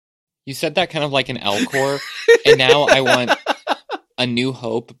You said that kind of like an Elcor, and now I want A New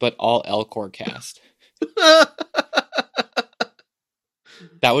Hope, but all Elcor cast.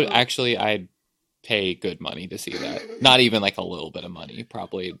 That would actually, I'd pay good money to see that. Not even like a little bit of money,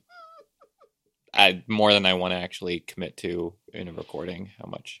 probably. More than I want to actually commit to in a recording, how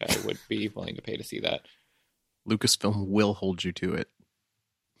much I would be willing to pay to see that. Lucasfilm will hold you to it.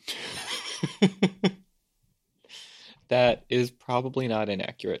 That is probably not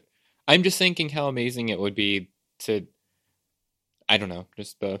inaccurate. I'm just thinking how amazing it would be to, I don't know,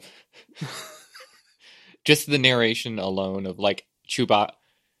 just the just the narration alone of like Chewbacca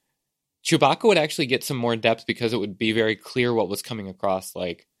would actually get some more depth because it would be very clear what was coming across,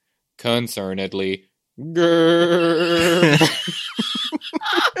 like concernedly.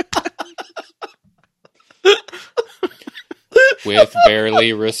 With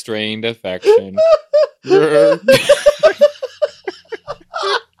barely restrained affection.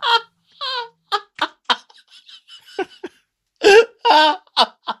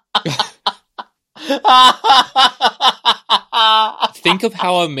 Think of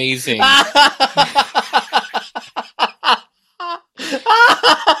how amazing.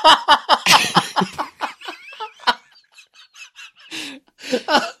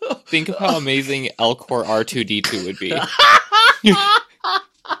 Think of how amazing Elcor R2-D2 would be.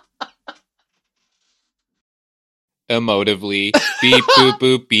 Emotively. Beep, boop,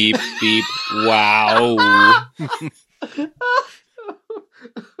 boop, beep, beep. Wow.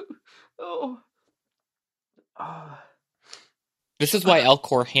 This is why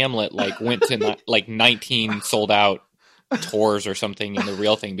Elcor Hamlet went to 19 sold out tours or something in the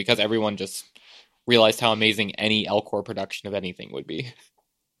real thing, because everyone just realized how amazing any Elcor production of anything would be.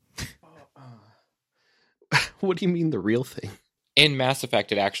 What do you mean the real thing? In Mass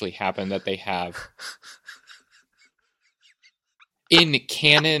Effect, it actually happened that they have in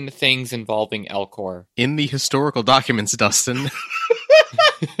canon things involving Elcor. In the historical documents, Dustin.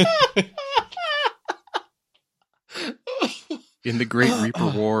 In the Great Reaper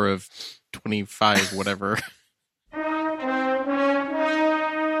War of 25 whatever.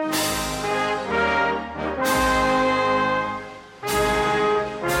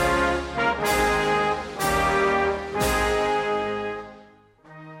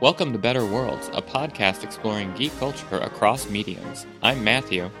 Welcome to Better Worlds, a podcast exploring geek culture across mediums. I'm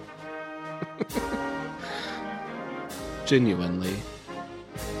Matthew. Genuinely.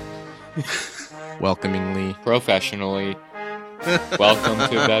 Welcomingly. Professionally. Welcome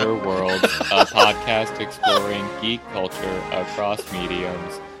to Better Worlds, a podcast exploring geek culture across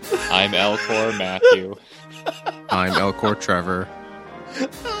mediums. I'm Elcor Matthew. I'm Elcor Trevor.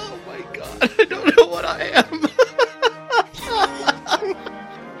 Oh my god, I don't know what I am.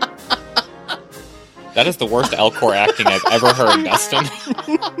 That is the worst Elcor acting I've ever heard, Dustin.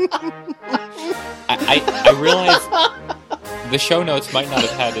 I realize the show notes might not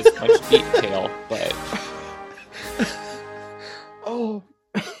have had as much detail, but... Oh,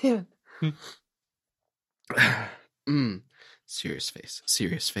 man. Serious face.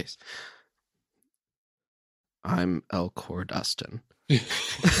 I'm Elcor Dustin. Dang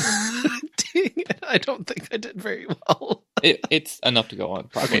it, I don't think I did very well. It's enough to go on,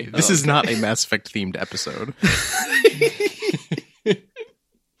 probably. Okay, this is not a Mass Effect themed episode.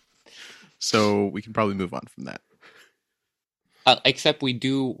 So we can probably move on from that. Except we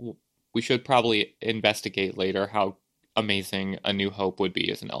should probably investigate later how amazing A New Hope would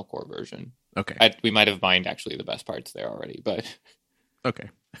be as an Elcor version. Okay. We might have mined actually the best parts there already, but... Okay.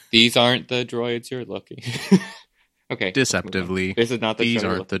 These aren't the droids you're looking... Okay. Deceptively. This is not the These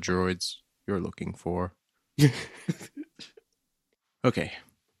aren't the droids you're looking for. Okay.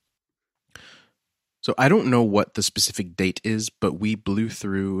 So I don't know what the specific date is, but we blew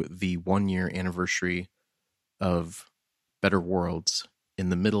through the 1-year anniversary of Better Worlds in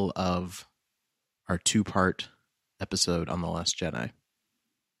the middle of our 2-part episode on The Last Jedi.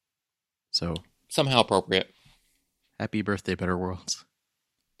 So somehow appropriate. Happy birthday, Better Worlds.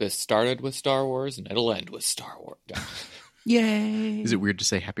 This started with Star Wars and it'll end with Star Wars. Yay! Is it weird to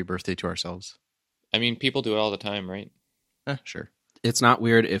say happy birthday to ourselves? I mean, people do it all the time, right? Sure. It's not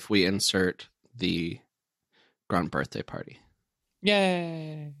weird if we insert the Grunt birthday party.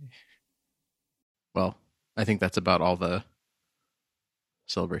 Yay! Well, I think that's about all the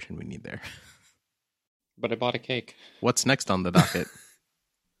celebration we need there. But I bought a cake. What's next on the docket?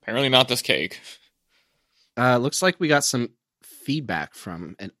 Apparently not this cake. Looks like we got some feedback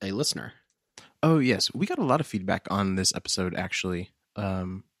from a listener. Oh, yes. We got a lot of feedback on this episode, actually.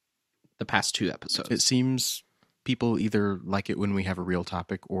 The past 2 episodes. It seems people either like it when we have a real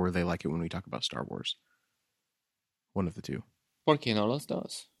topic or they like it when we talk about Star Wars. One of the two. ¿Por qué no los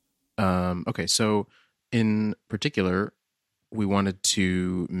dos? Okay, so in particular, we wanted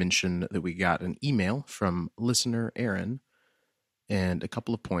to mention that we got an email from listener Aaron and a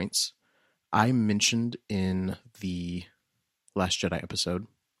couple of points. I mentioned in the Last Jedi episode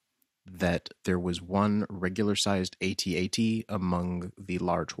that there was one regular-sized AT-AT among the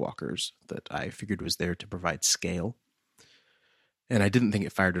large walkers that I figured was there to provide scale. And I didn't think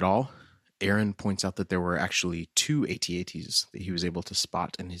it fired at all. Aaron points out that there were actually two AT-ATs that he was able to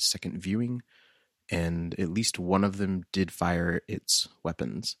spot in his second viewing, and at least one of them did fire its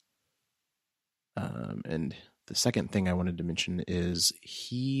weapons. And the second thing I wanted to mention is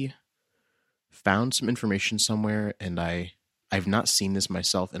he found some information somewhere, and I've not seen this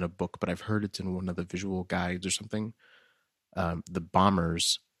myself in a book, but I've heard it's in one of the visual guides or something. The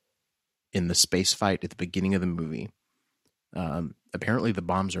bombers in the space fight at the beginning of the movie, apparently the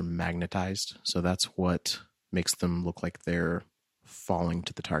bombs are magnetized, so that's what makes them look like they're falling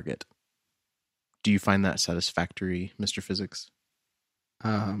to the target. Do you find that satisfactory, Mr. Physics?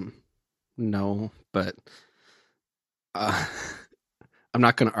 No, but I'm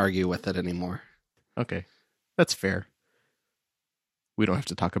not going to argue with it anymore. Okay, that's fair. We don't have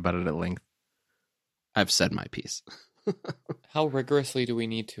to talk about it at length. I've said my piece. How rigorously do we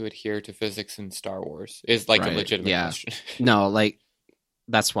need to adhere to physics in Star Wars? Is like Right, a legitimate yeah. question. No, like,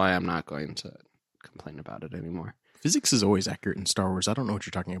 that's why I'm not going to complain about it anymore. Physics is always accurate in Star Wars. I don't know what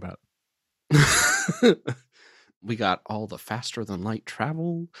you're talking about. We got all the faster than light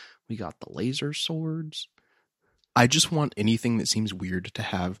travel. We got the laser swords. I just want anything that seems weird to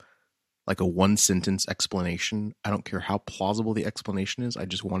have like a one sentence explanation. I don't care how plausible the explanation is. I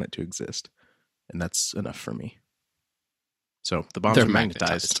just want it to exist. And that's enough for me. So the bombs They're are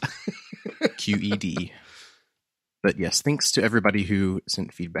magnetized. QED. But yes, thanks to everybody who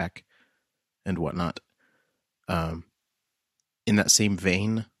sent feedback and whatnot. In that same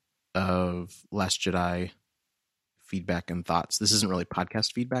vein of Last Jedi feedback and thoughts, this isn't really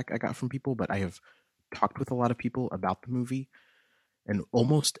podcast feedback I got from people, but I have talked with a lot of people about the movie, and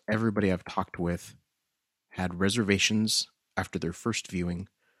almost everybody I've talked with had reservations after their first viewing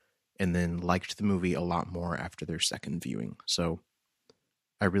and then liked the movie a lot more after their second viewing. So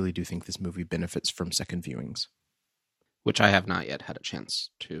I really do think this movie benefits from second viewings. Which I have not yet had a chance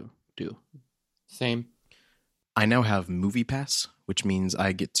to do. Same. I now have Movie Pass, which means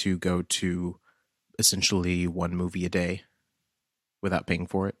I get to go to essentially one movie a day without paying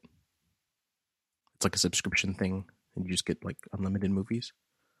for it. It's like a subscription thing, and you just get like unlimited movies.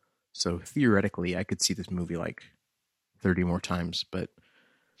 So theoretically, I could see this movie like 30 more times, but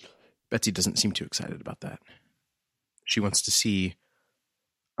Betsy doesn't seem too excited about that. She wants to see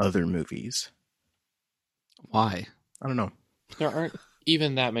other movies. Why? I don't know. There aren't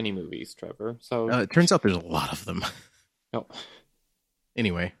even that many movies, Trevor. So It turns out there's a lot of them. no.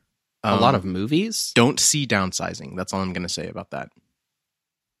 Anyway. A lot of movies? Don't see Downsizing. That's all I'm going to say about that.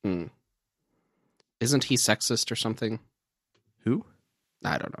 Isn't he sexist or something? Who?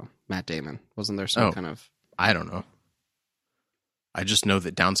 I don't know. Matt Damon. Wasn't there some kind of... I don't know. I just know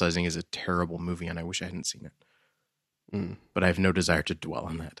that Downsizing is a terrible movie, and I wish I hadn't seen it. But I have no desire to dwell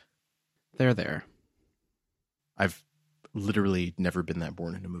on that. They're there. I've literally never been that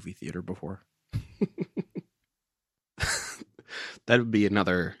bored in a movie theater before. That would be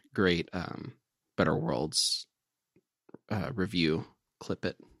another great Better Worlds review. Clip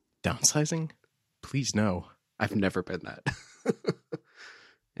it. Downsizing? Please no. I've never been that.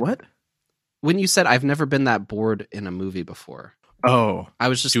 What? When you said I've never been that bored in a movie before. Oh. I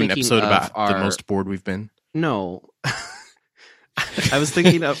was just do an thinking episode of about the most bored we've been? No. I was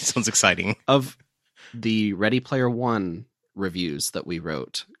thinking of... Sounds exciting. Of the Ready Player One reviews that we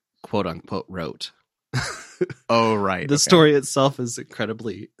wrote, quote unquote wrote. Oh, right. The story itself is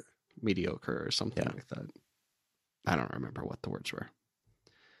incredibly mediocre or something like that. I don't remember what the words were.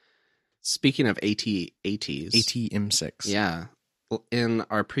 Speaking of AT-ATs. AT-M6. Yeah. In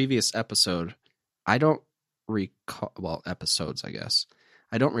our previous episode, I don't recall... Well, episodes, I guess.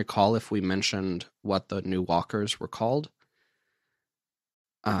 I don't recall if we mentioned what the new walkers were called.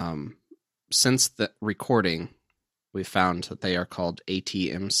 Since the recording, we found that they are called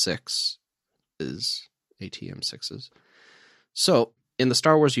AT-M6s. AT-M6s. So, in the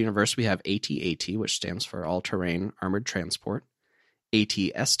Star Wars universe, we have AT-AT, which stands for All-Terrain Armored Transport.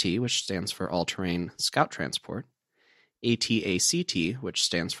 AT-ST, which stands for All-Terrain Scout Transport. AT-ACT, which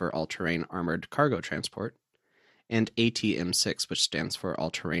stands for All-Terrain Armored Cargo Transport. And AT-M6, which stands for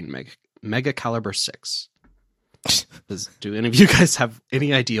All-Terrain Mega Caliber 6. Do any of you guys have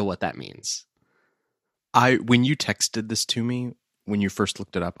any idea what that means? When you texted this to me, when you first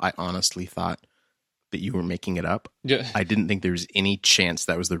looked it up, I honestly thought that you were making it up. Yeah. I didn't think there was any chance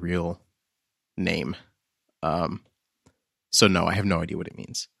that was the real name. So no, I have no idea what it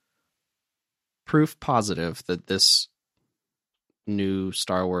means. Proof positive that this new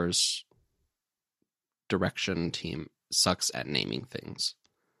Star Wars direction team sucks at naming things.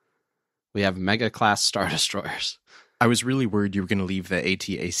 We have Mega Class Star Destroyers. I was really worried you were going to leave the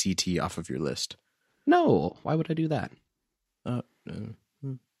AT-ACT off of your list. No, why would I do that?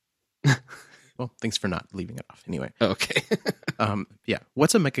 Well, thanks for not leaving it off. Anyway. Okay. Yeah.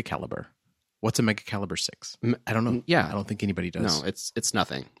 What's a Mega Caliber? What's a Mega Caliber 6? I don't know. Yeah. I don't think anybody does. No, it's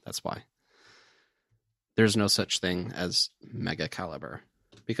nothing. That's why. There's no such thing as Mega Caliber.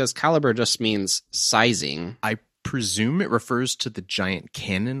 Because caliber just means sizing. I presume it refers to the giant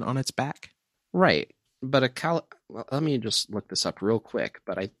cannon on its back. Right. But well, let me just look this up real quick,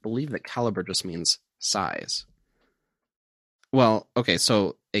 but I believe that caliber just means size. Well, okay,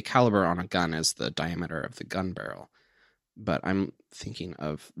 so a caliber on a gun is the diameter of the gun barrel, but I'm thinking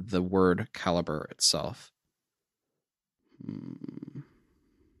of the word caliber itself.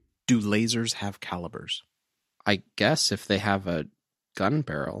 Do lasers have calibers? I guess if they have a gun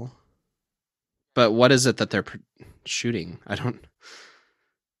barrel. But what is it that they're shooting? I don't...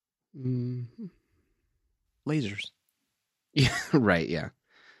 Lasers. Yeah, right, yeah.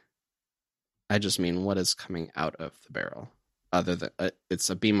 I just mean what is coming out of the barrel. Other than it's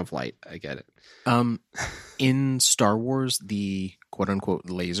a beam of light. I get it. In Star Wars, the quote unquote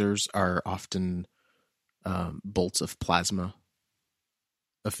lasers are often bolts of plasma,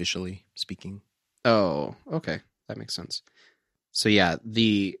 officially speaking. Oh, okay. That makes sense. So yeah,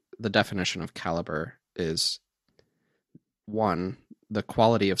 the definition of caliber is 1, the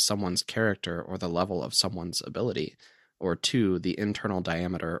quality of someone's character or the level of someone's ability, or 2, the internal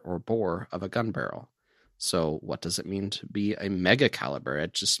diameter or bore of a gun barrel. So what does it mean to be a mega caliber?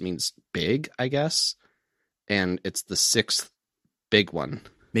 It just means big, I guess. And it's the 6th big one.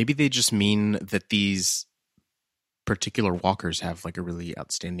 Maybe they just mean that these particular walkers have like a really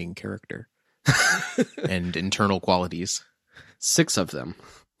outstanding character and internal qualities. 6 of them.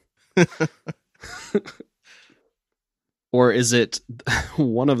 Or is it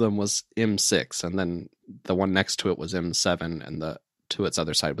one of them was M6 and then the one next to it was M7 and the to its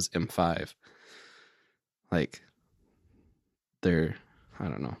other side was M5? Like, they're, I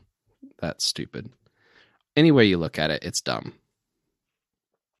don't know, that's stupid. Any way you look at it, it's dumb.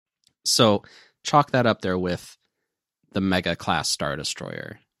 So chalk that up there with the Mega Class Star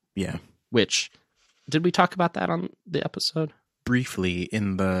Destroyer. Yeah. Which, did we talk about that on the episode? Briefly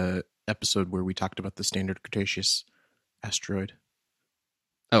in the episode where we talked about the Standard Cretaceous asteroid.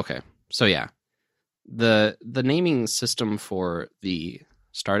 Okay, so yeah. The naming system for the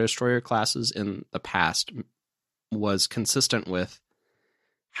Star Destroyer classes in the past was consistent with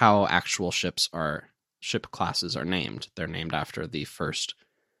how actual ship classes are named. They're named after the first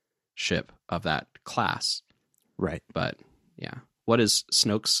ship of that class. Right. But yeah. What is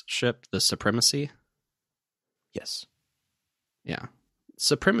Snoke's ship? The Supremacy? Yes. Yeah.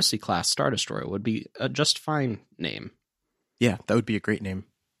 Supremacy class Star Destroyer would be a just fine name. Yeah, that would be a great name.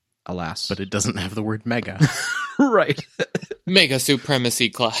 Alas. But it doesn't have the word mega. Right. Mega Supremacy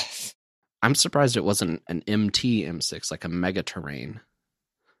class. I'm surprised it wasn't an MT M6, like a mega terrain.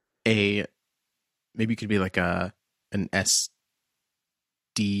 Maybe it could be like an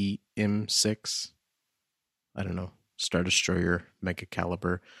SDM6. I don't know. Star Destroyer, Mega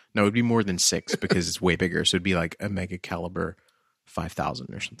Caliber. No, it would be more than 6 because it's way bigger. So it'd be like a Mega Caliber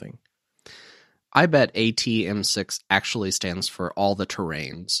 5000 or something. I bet ATM6 actually stands for all the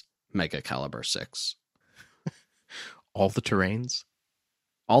terrains, Mega Caliber 6. All the terrains?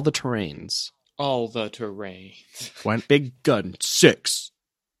 All the terrains. All the terrain. When Big gun 6.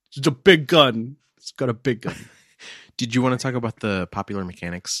 It's a big gun. It's got a big gun. Did you want to talk about the Popular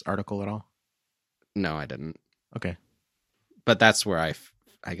Mechanics article at all? No, I didn't. Okay. But that's where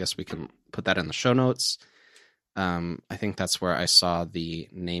I guess we can put that in the show notes. I think that's where I saw the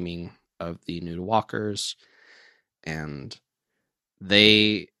naming of the new walkers, and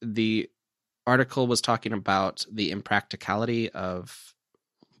the article was talking about the impracticality of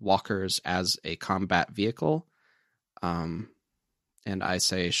walkers as a combat vehicle, and I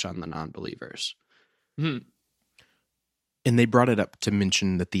say shun the non-believers. Mm-hmm. And they brought it up to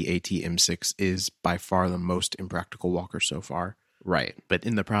mention that the AT-M6 is by far the most impractical walker so far. Right. But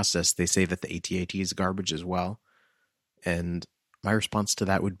in the process, they say that the AT-AT is garbage as well. And my response to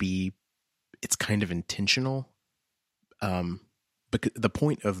that would be, it's kind of intentional. Because the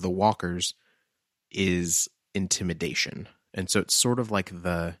point of the walkers is intimidation. And so it's sort of like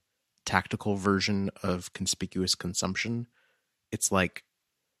the tactical version of conspicuous consumption. It's like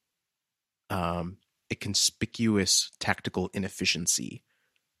a conspicuous tactical inefficiency.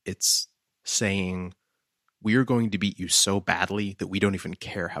 It's saying, we are going to beat you so badly that we don't even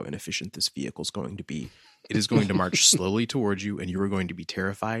care how inefficient this vehicle is going to be. It is going to march slowly towards you, and you are going to be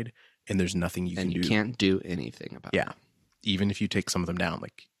terrified, and there's nothing you can do. And you can't do anything about it. Yeah. Even if you take some of them down,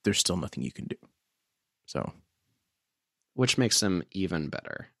 like, there's still nothing you can do. So, Which makes them even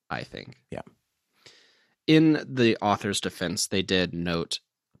better, I think. Yeah. In the author's defense, they did note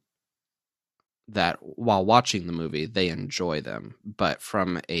that while watching the movie, they enjoy them, but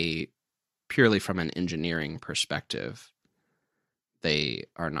purely from an engineering perspective, they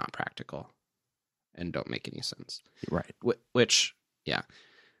are not practical and don't make any sense. right. Which, yeah.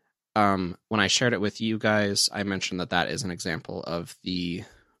 When I shared it with you guys, I mentioned that is an example of the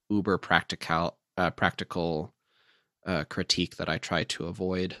uber practical critique that I tried to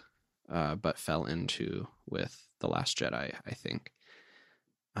avoid, but fell into with The Last Jedi, I think,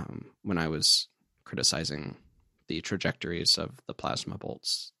 when I was criticizing the trajectories of the plasma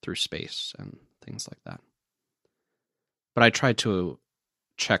bolts through space and things like that. But I tried to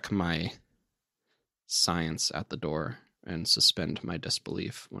check my science at the door and suspend my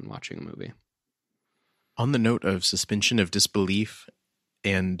disbelief when watching a movie. On the note of suspension of disbelief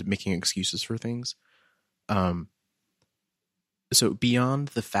and making excuses for things, so beyond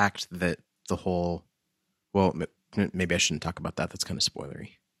the fact that the whole, well, maybe I shouldn't talk about that. That's kind of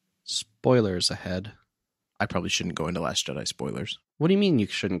spoilery. Spoilers ahead. I probably shouldn't go into Last Jedi spoilers. What do you mean you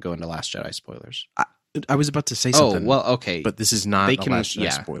shouldn't go into Last Jedi spoilers? I was about to say something. Oh, well, okay. But this is not They a can- Last Jedi yeah.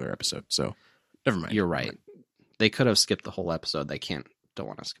 spoiler episode, so never mind. You're Never right. mind. They could have skipped the whole episode. They don't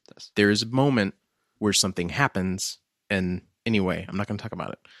want to skip this. There is a moment where something happens, and anyway, I'm not going to talk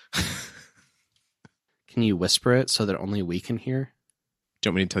about it. Can you whisper it so that only we can hear? Do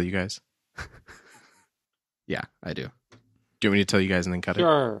you want me to tell you guys? Yeah, I do. Do you want me to tell you guys and then cut it?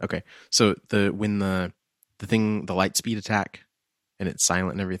 Sure. Okay. So when the light speed attack and it's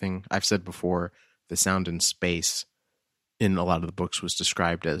silent and everything, I've said before, the sound in space in a lot of the books was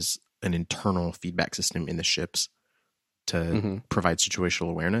described as an internal feedback system in the ships to provide situational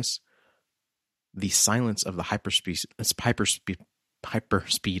awareness. The silence of the hyperspeed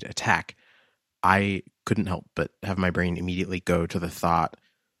attack, I couldn't help but have my brain immediately go to the thought,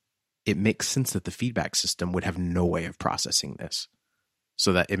 it makes sense that the feedback system would have no way of processing this.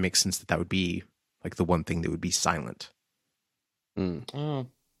 So that it makes sense that would be like the one thing that would be silent. Oh.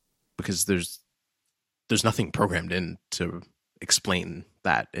 Because there's nothing programmed in to explain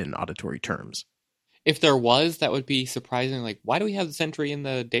that in auditory terms. If there was, that would be surprising. Like, why do we have this entry in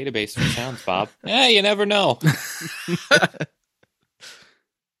the database for sounds, Bob? You never know.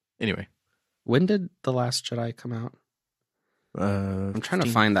 Anyway. When did The Last Jedi come out? I'm trying to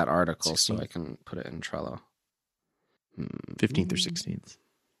find that article 16th. so I can put it in Trello. 15th or 16th.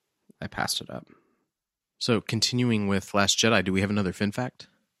 I passed it up. So continuing with Last Jedi, do we have another Finn fact?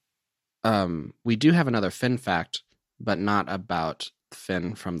 We do have another Finn fact, but not about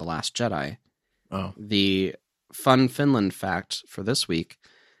Finn from The Last Jedi. Oh. The fun Finland fact for this week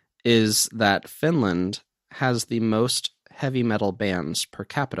is that Finland has the most heavy metal bands per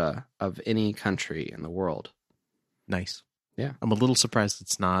capita of any country in the world. Nice. Yeah. I'm a little surprised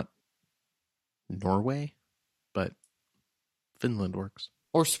it's not Norway, but Finland works.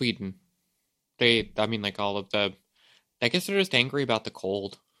 Or Sweden. Like all of the... I guess they're just angry about the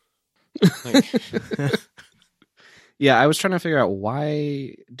cold. Like, Yeah, I was trying to figure out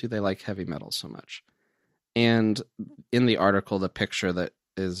why do they like heavy metal so much. And in the article, the picture that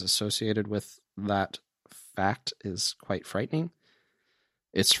is associated with that fact is quite frightening.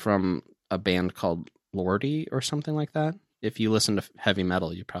 It's from a band called Lordi or something like that. If you listen to heavy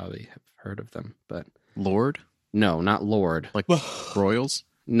metal, you probably have heard of them. But Lord? no, not Lord. Like Royals?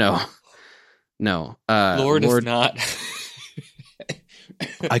 No. Lord is not...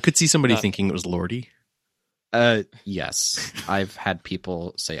 I could see somebody Not- thinking it was Lordy. Yes. I've had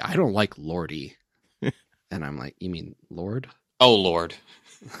people say, I don't like Lordi. And I'm like, you mean Lord? Oh, Lord.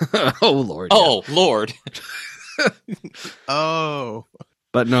 Oh, Lord. Oh, Lord. Oh.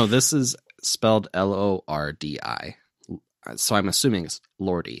 But no, this is spelled Lordi. So I'm assuming it's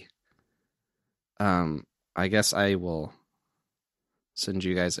Lordy. I guess I will send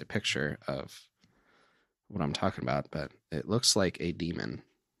you guys a picture of what I'm talking about, but it looks like a demon.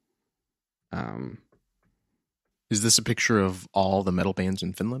 Is this a picture of all the metal bands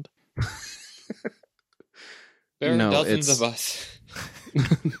in Finland? There are No, dozens it's- of us.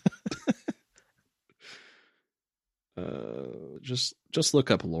 Just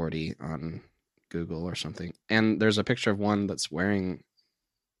look up Lordy on Google or something, and there's a picture of one that's wearing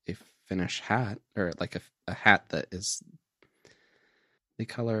a Finnish hat, or like a hat that is the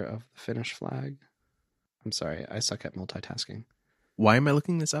color of the Finnish flag. I'm sorry, I suck at multitasking. Why am I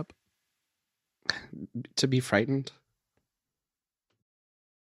looking this up? To be frightened?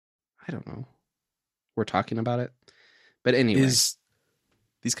 I don't know. We're talking about it. But anyway.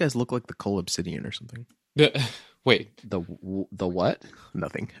 These guys look like the Cull Obsidian or something. Wait. The what?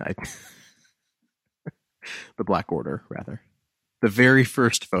 Nothing. The Black Order, rather. The very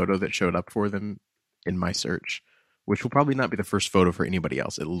first photo that showed up for them in my search, which will probably not be the first photo for anybody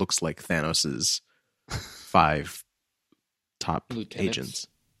else. It looks like Thanos's 5 top lieutenants.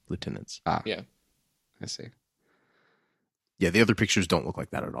 Ah, Yeah. I see. Yeah, the other pictures don't look like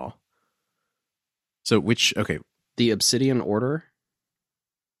that at all. So The Obsidian Order?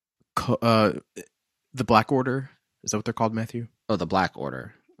 the Black Order, is that what they're called, Matthew? Oh, the Black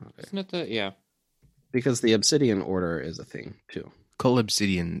Order. Okay. Isn't it yeah. Because the Obsidian Order is a thing, too. Cull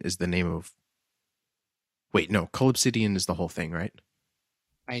Obsidian is the name of... Wait, no, Cull Obsidian is the whole thing, right?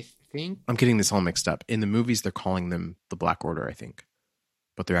 I think I'm getting this all mixed up. In the movies, they're calling them the Black Order, I think.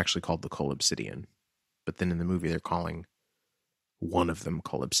 But they're actually called the Cull Obsidian. But then in the movie, they're calling one of them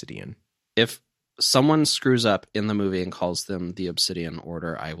Cull Obsidian. If someone screws up in the movie and calls them the Obsidian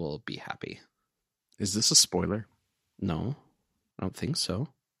Order, I will be happy. Is this a spoiler? No, I don't think so.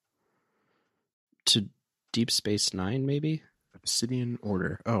 To Deep Space Nine, maybe? Obsidian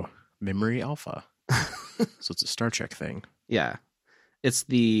Order. Oh, Memory Alpha. So it's a Star Trek thing. Yeah. It's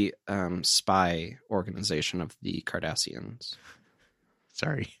the spy organization of the Cardassians.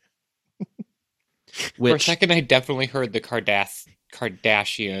 Sorry. for a second I definitely heard the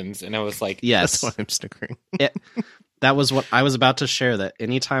Kardashians, and I was like, yes, that's why I'm snickering. That was what I was about to share, that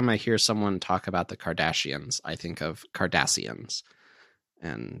anytime I hear someone talk about the Kardashians, I think of Cardassians.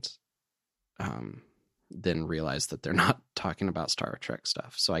 And then realize that they're not talking about Star Trek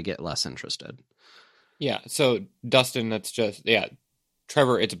stuff. So I get less interested. Yeah. So Dustin, that's just,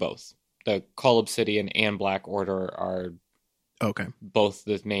 Trevor, it's both. The Cull Obsidian and Black Order are okay, both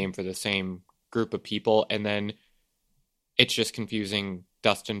the name for the same group of people. And then it's just confusing,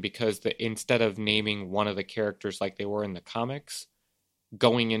 Dustin, because instead of naming one of the characters like they were in the comics,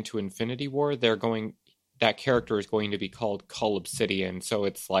 going into Infinity War, that character is going to be called Cull Obsidian. So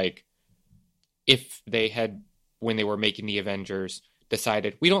it's like, if they had, when they were making the Avengers,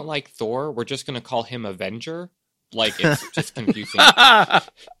 decided, we don't like Thor, we're just going to call him Avenger. Like, it's just confusing.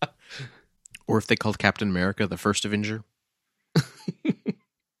 Or if they called Captain America the First Avenger.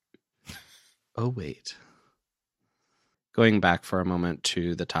 Oh, wait. Going back for a moment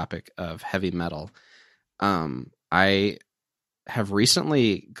to the topic of heavy metal, I have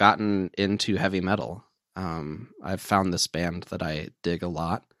recently gotten into heavy metal. I've found this band that I dig a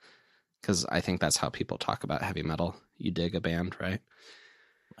lot, because I think that's how people talk about heavy metal. You dig a band, right?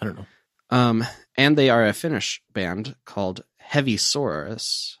 I don't know. And they are a Finnish band called Heavy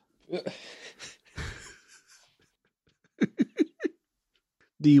Saurus.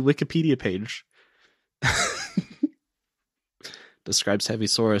 The Wikipedia page describes Heavy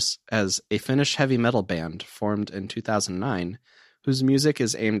Saurus as a Finnish heavy metal band formed in 2009, whose music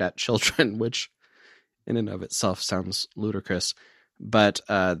is aimed at children, which in and of itself sounds ludicrous. But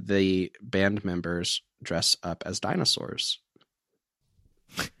the band members dress up as dinosaurs.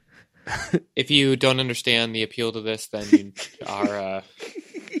 If you don't understand the appeal to this, then you are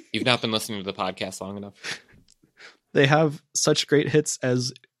you've not been listening to the podcast long enough. They have such great hits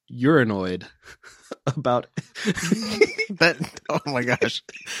as Uranoid about that. Oh my gosh,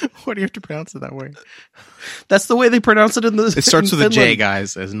 why do you have to pronounce it that way? That's the way they pronounce it in the. It starts with Finland. a J,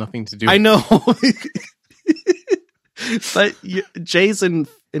 guys. It has nothing to do. I know. But J's in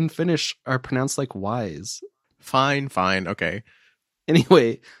Finnish are pronounced like Y's. Fine. Okay.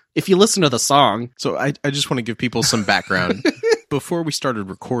 Anyway, if you listen to the song... So I just want to give people some background. Before we started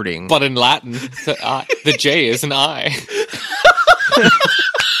recording... But in Latin, the J is an I.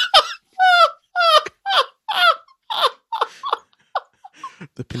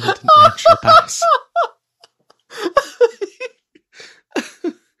 The penitent man shall pass.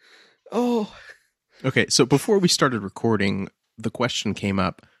 Oh... Okay, so before we started recording, the question came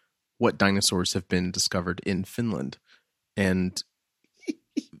up, what dinosaurs have been discovered in Finland? And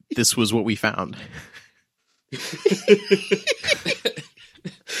this was what we found.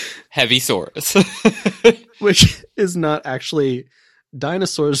 Heavysaurus. Which is not actually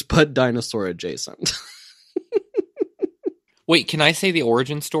dinosaurs, but dinosaur adjacent. Wait, can I say the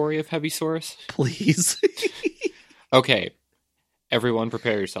origin story of Heavysaurus? Please. Okay. Everyone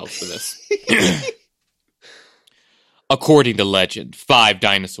prepare yourselves for this. According to legend, 5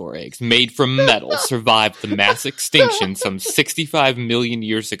 dinosaur eggs made from metal survived the mass extinction some 65 million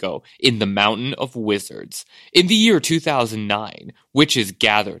years ago in the Mountain of Wizards. In the year 2009, witches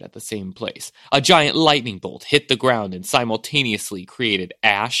gathered at the same place. A giant lightning bolt hit the ground and simultaneously created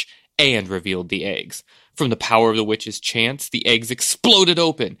ash and revealed the eggs. From the power of the witches' chants, the eggs exploded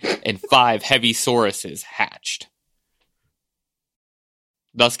open and 5 heavy sauruses hatched,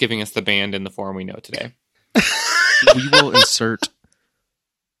 thus giving us the band in the form we know today. We will insert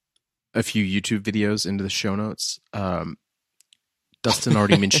a few YouTube videos into the show notes. Dustin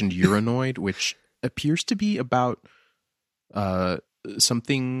already mentioned Uranoid, which appears to be about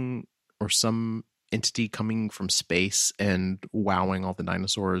something or some entity coming from space and wowing all the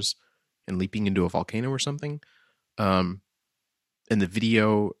dinosaurs and leaping into a volcano or something. And the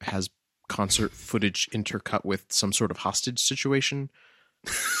video has concert footage intercut with some sort of hostage situation.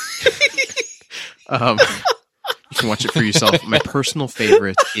 You can watch it for yourself. My personal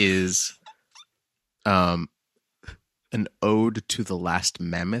favorite is an ode to the last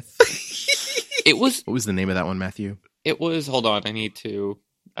mammoth. It was... What was the name of that one, Matthew? It was... Hold on, I need to...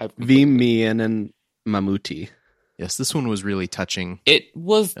 Vimienen Mamuti. Yes, this one was really touching. It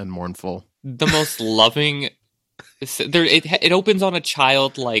was... And mournful. The most loving... It opens on a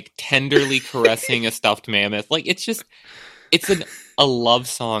child, like, tenderly caressing a stuffed mammoth. Like, it's just... It's a love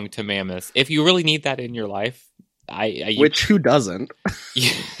song to mammoths. If you really need that in your life... Which who doesn't?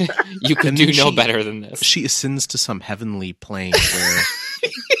 You could do no better than this. She ascends to some heavenly plane where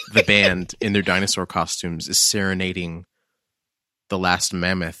the band in their dinosaur costumes is serenading the last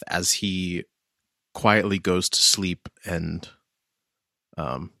mammoth as he quietly goes to sleep and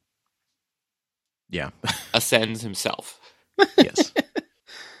ascends himself. Yes.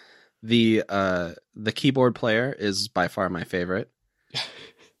 The keyboard player is by far my favorite.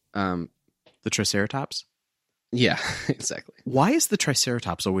 The Triceratops? Yeah, exactly. Why is the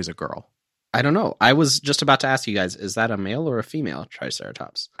Triceratops always a girl? I don't know. I was just about to ask you guys, is that a male or a female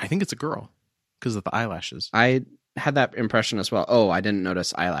Triceratops? I think it's a girl because of the eyelashes. I had that impression as well. Oh, I didn't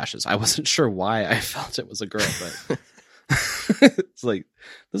notice eyelashes. I wasn't sure why I felt it was a girl, but it's like,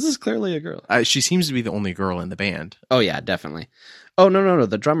 this is clearly a girl. She seems to be the only girl in the band. Oh, yeah, definitely. Oh, no.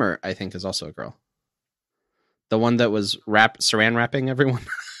 The drummer, I think, is also a girl. The one that was saran wrapping everyone.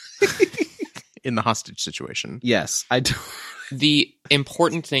 In the hostage situation. Yes, I do. The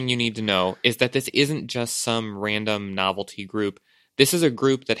important thing you need to know is that this isn't just some random novelty group. This is a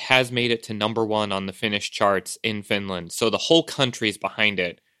group that has made it to #1 on the Finnish charts in Finland. So the whole country's behind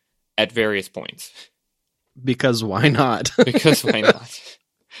it at various points. Because why not? Because why not?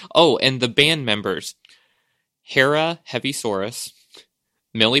 Oh, and the band members. Hera Heavysaurus,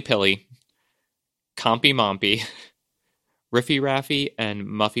 Millie Pilly, Compy Mompy, Riffy Raffy, and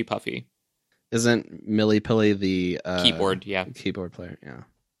Muffy Puffy. Isn't Millie Pilly the keyboard player? Yeah.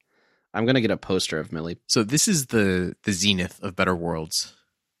 I'm going to get a poster of Millie. So this is the zenith of Better Worlds.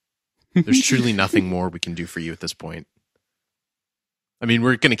 There's truly nothing more we can do for you at this point. I mean,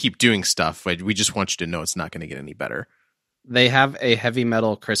 we're going to keep doing stuff, but we just want you to know it's not going to get any better. They have a heavy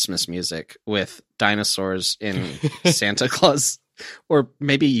metal Christmas music with dinosaurs in Santa Claus or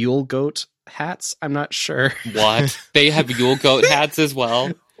maybe Yule goat hats. I'm not sure. What? They have Yule goat hats as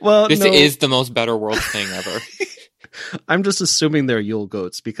well? Well, this is the most Better Worlds thing ever. I'm just assuming they're Yule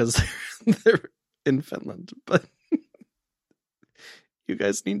goats because they're in Finland. But you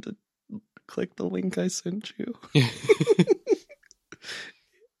guys need to click the link I sent you.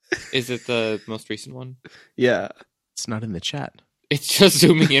 Is it the most recent one? Yeah. It's not in the chat. It's just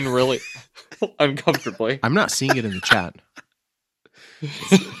zooming in really uncomfortably. I'm not seeing it in the chat.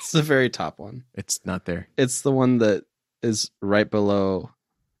 It's the very top one. It's not there. It's the one that is right below.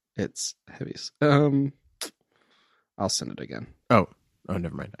 It's heavies. I'll send it again. Oh,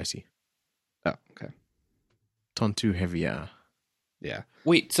 never mind. I see. Oh, okay. Tontu Hevia. Yeah.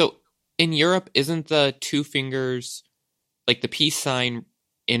 Wait, so in Europe, isn't the 2 fingers, like the peace sign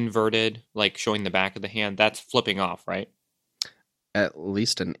inverted, like showing the back of the hand? That's flipping off, right? At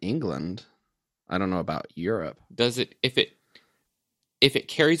least in England. I don't know about Europe. Does it? If it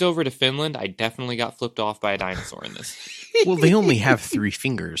carries over to Finland, I definitely got flipped off by a dinosaur in this. Well, they only have 3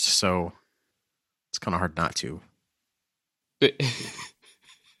 fingers, so it's kind of hard not to.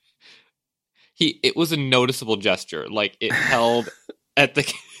 It was a noticeable gesture. Like, it held at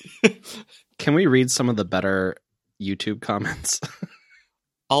the... Can we read some of the better YouTube comments?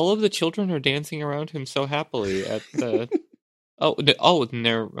 All of the children are dancing around him so happily at the... and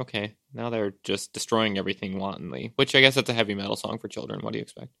they're... Okay, now they're just destroying everything wantonly. Which I guess that's a heavy metal song for children. What do you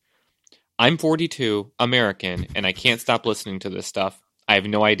expect? I'm 42, American, and I can't stop listening to this stuff. I have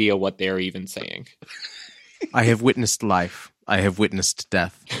no idea what they're even saying. I have witnessed life. I have witnessed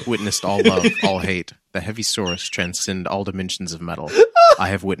death. Witnessed all love, all hate. The heavy source transcend all dimensions of metal. I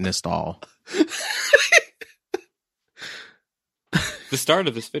have witnessed all. The start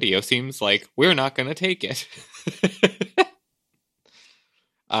of this video seems like we're not going to take it.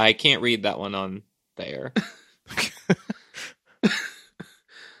 I can't read that one on there.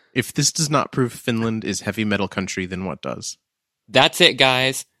 If this does not prove Finland is heavy metal country, then what does? That's it,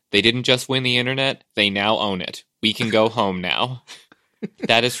 guys. They didn't just win the internet, they now own it. We can go home now.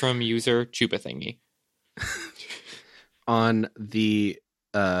 That is from user Chupathingy. On the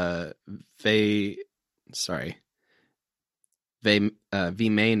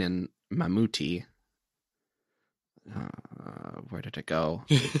Vimainen Mamuti. Where did it go?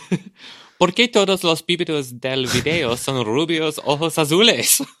 ¿Por qué todos los pibitos del video son rubios ojos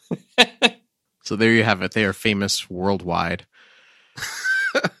azules? So there you have it. They are famous worldwide.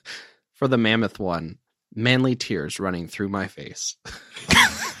 For the mammoth one, manly tears running through my face.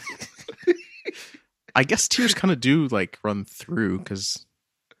 I guess tears kind of do like run through because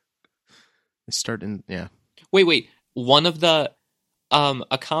they start in, yeah. Wait. One of the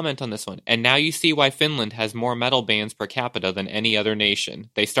a comment on this one. And now you see why Finland has more metal bands per capita than any other nation.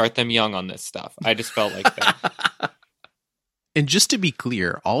 They start them young on this stuff. I just felt like that. And just to be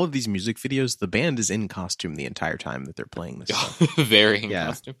clear, all of these music videos, the band is in costume the entire time that they're playing this stuff. Very in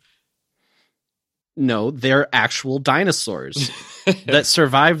costume. No, they're actual dinosaurs that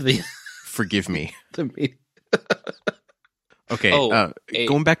survived the... Forgive me. the Okay,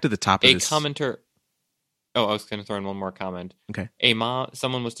 going back to the top of a this... commenter... Oh, I was going to throw in one more comment. Okay.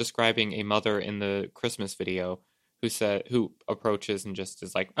 Someone was describing a mother in the Christmas video who approaches and just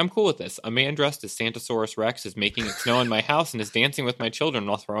is like, I'm cool with this. A man dressed as Santosaurus Rex is making it snow in my house and is dancing with my children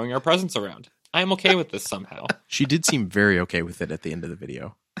while throwing our presents around. I am okay with this somehow. She did seem very okay with it at the end of the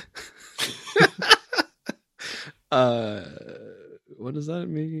video. What does that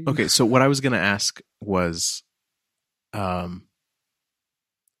mean? Okay, so what I was going to ask was, why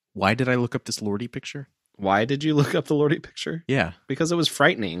did I look up this Lordy picture? Why did you look up the Lordy picture? Yeah. Because it was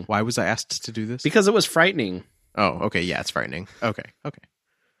frightening. Why was I asked to do this? Because it was frightening. Oh, okay. Yeah, it's frightening. Okay.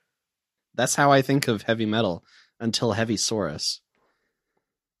 That's how I think of heavy metal until Heavy Saurus.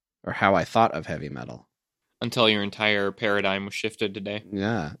 Or how I thought of heavy metal. Until your entire paradigm was shifted today.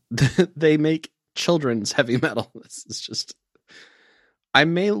 Yeah. They make children's heavy metal. This is just... I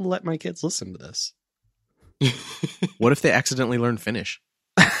may let my kids listen to this. What if they accidentally learn Finnish?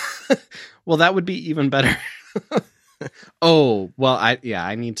 Well, that would be even better. Oh, well,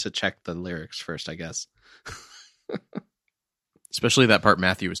 I need to check the lyrics first, I guess. Especially that part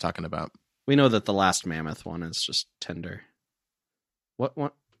Matthew was talking about. We know that the last mammoth one is just tender. What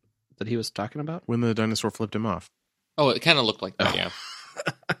one that he was talking about? When the dinosaur flipped him off. Oh, it kind of looked like that, yeah.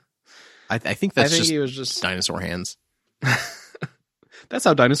 I think that's he was just dinosaur hands. That's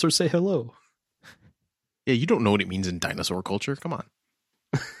how dinosaurs say hello. Yeah, you don't know what it means in dinosaur culture. Come on.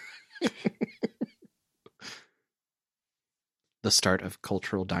 The start of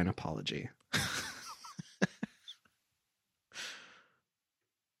cultural dinopology.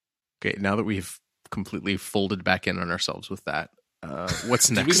 Okay, now that we've completely folded back in on ourselves with that, what's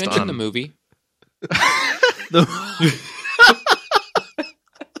next? Did we mention the movie?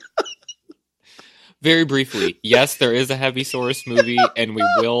 Very briefly, yes, there is a Heavy Saurus movie, and we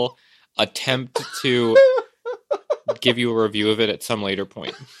will attempt to give you a review of it at some later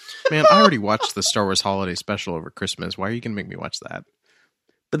point. Man, I already watched the Star Wars Holiday Special over Christmas. Why are you going to make me watch that?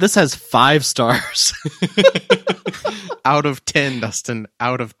 But this has 5 stars. Out of 10, Dustin.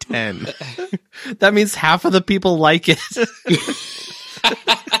 Out of 10. That means half of the people like it.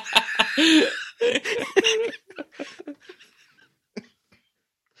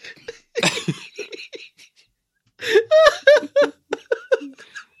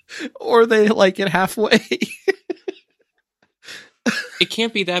 Or they like it halfway. It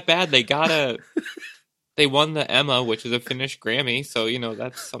can't be that bad. They won the Emma, which is a Finnish Grammy, so,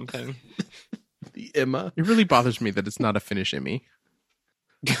 that's something. The Emma? It really bothers me that it's not a Finnish Emmy.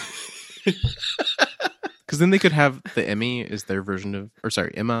 Because then they could have the Emmy is their version of,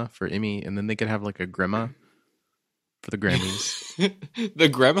 Emma for Emmy, and then they could have like a Gremma for the Grammys. The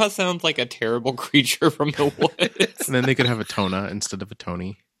Gremma sounds like a terrible creature from the woods. And then they could have a Tona instead of a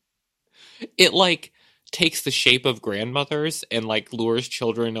Tony. It, takes the shape of grandmothers and, lures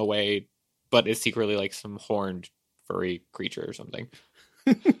children away, but is secretly, some horned, furry creature or something.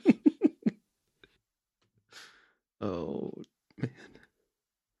 Oh, man.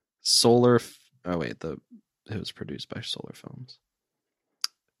 Solar... it was produced by Solar Films.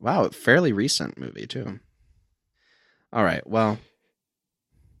 Wow, fairly recent movie, too. All right, well,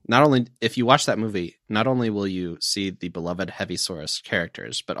 Not only, if you watch that movie, not only will you see the beloved Heavisaurus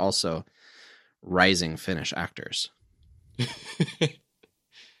characters, but also rising Finnish actors.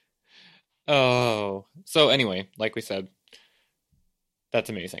 Oh, so anyway, like we said, that's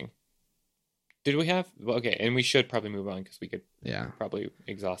amazing. Did we have okay? And we should probably move on because we could probably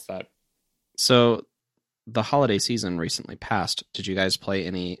exhaust that. So the holiday season recently passed. Did you guys play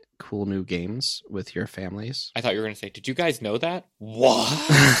any cool new games with your families? I thought you were going to say, did you guys know that? What?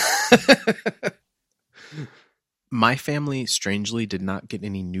 My family, strangely, did not get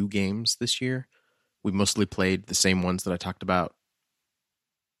any new games this year. We mostly played the same ones that I talked about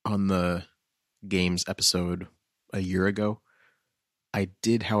on the games episode a year ago. I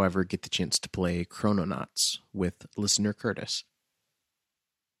did, however, get the chance to play Chrononauts with listener Curtis,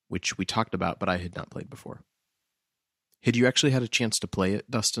 which we talked about, but I had not played before. Had you actually had a chance to play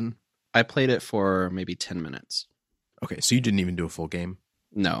it, Dustin? I played it for maybe 10 minutes. Okay, so you didn't even do a full game?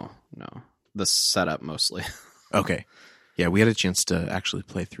 No. The setup mostly. Okay. Yeah, we had a chance to actually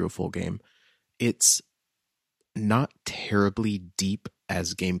play through a full game. It's not terribly deep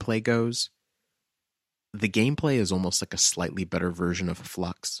as gameplay goes. The gameplay is almost like a slightly better version of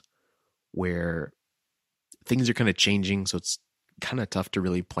Flux, where things are kind of changing, so it's kind of tough to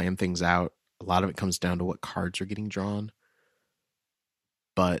really plan things out. A lot of it comes down to what cards are getting drawn.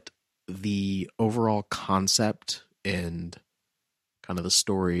 But the overall concept and kind of the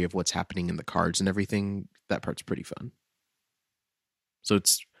story of what's happening in the cards and everything, that part's pretty fun. So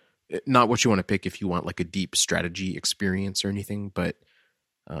it's not what you want to pick if you want like a deep strategy experience or anything, but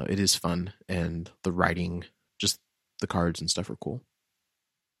it is fun, and the writing, just the cards and stuff are cool.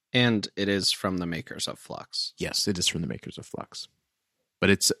 And it is from the makers of Flux. Yes, it is from the makers of Flux. But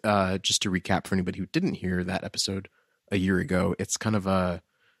it's, just to recap for anybody who didn't hear that episode a year ago, it's kind of a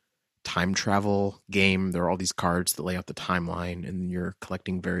time travel game. There are all these cards that lay out the timeline, and you're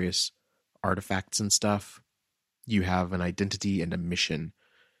collecting various artifacts and stuff. You have an identity and a mission,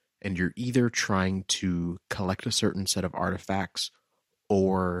 and you're either trying to collect a certain set of artifacts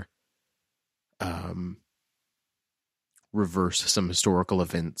or reverse some historical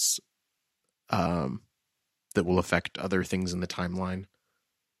events that will affect other things in the timeline,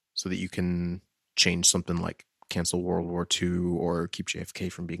 so that you can change something like cancel World War II or keep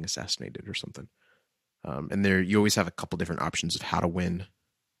JFK from being assassinated or something. And there, you always have a couple different options of how to win.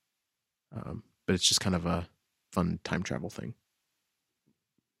 But it's just kind of a fun time travel thing.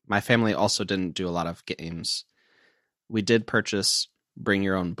 My family also didn't do a lot of games. We did purchase Bring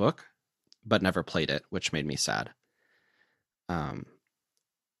Your Own Book, but never played it, which made me sad.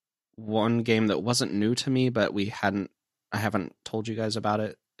 One game that wasn't new to me, but I haven't told you guys about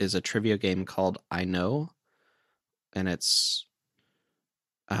it, is a trivia game called I Know, and it's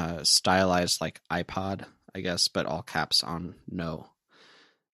stylized like iPod, I guess, but all caps on no.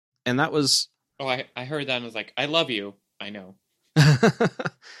 And that was... Oh, I heard that and was like, I love you. I know.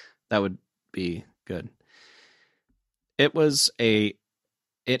 That would be good.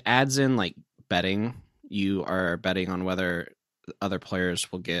 It adds in like betting. You are betting on whether other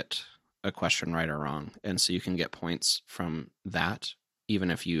players will get a question right or wrong. And so you can get points from that,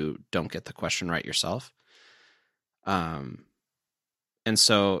 even if you don't get the question right yourself. And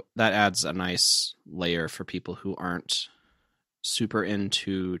so that adds a nice layer for people who aren't super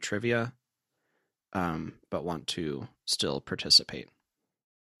into trivia, but want to still participate.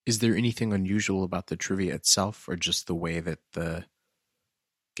 Is there anything unusual about the trivia itself, or just the way that the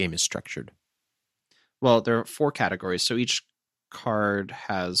game is structured? Well, there are 4 categories, so each card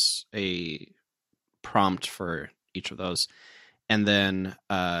has a prompt for each of those. And then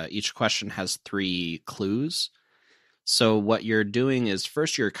each question has 3 clues. So what you're doing is,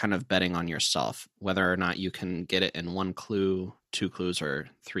 first you're kind of betting on yourself, whether or not you can get it in 1 clue, 2 clues, or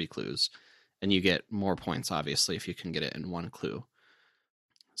 3 clues. And you get more points, obviously, if you can get it in 1 clue.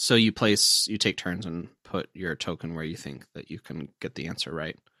 So you take turns and put your token where you think that you can get the answer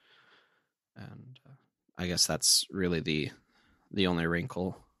right. And I guess that's really the only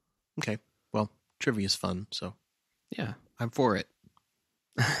wrinkle. Okay. Well, trivia is fun, so yeah, I'm for it.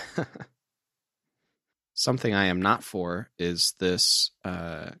 Something I am not for is this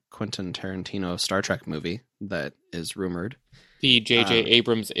Quentin Tarantino Star Trek movie that is rumored. The J.J.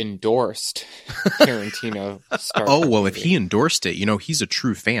 Abrams endorsed Tarantino Star Trek Oh, well, movie. if he endorsed it, he's a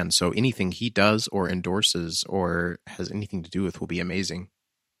true fan, so anything he does or endorses or has anything to do with will be amazing.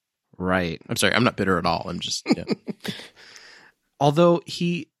 Right. I'm sorry, I'm not bitter at all. I'm just... Yeah. Although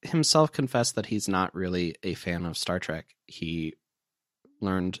he himself confessed that he's not really a fan of Star Trek. He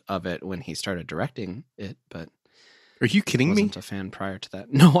learned of it when he started directing it, but... Are you kidding me? Wasn't a fan prior to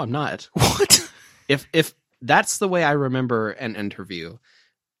that. No, I'm not. What? If that's the way I remember an interview,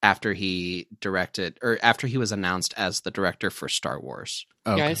 after he directed, or after he was announced as the director for Star Wars,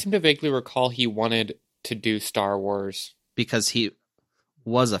 Okay. Yeah, I seem to vaguely recall he wanted to do Star Wars. because he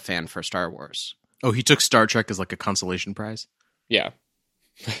was a fan for Star Wars, Oh, he took Star Trek as like a consolation prize? Yeah.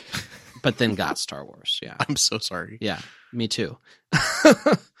 but then got Star Wars. Yeah. I'm so sorry. Yeah, me too.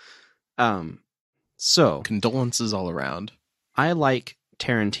 So Condolences all around. I like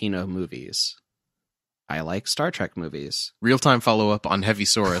Tarantino movies. I like Star Trek movies. Real-time follow-up on Heavy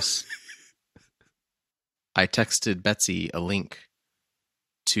Saurus. I texted Betsy a link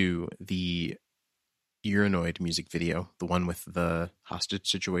to the Uranoid music video, the one with the hostage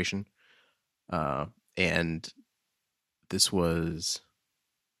situation. And this was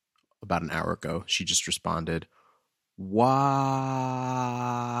about an hour ago. She just responded, "Why?"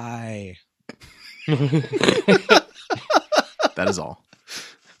 That is all.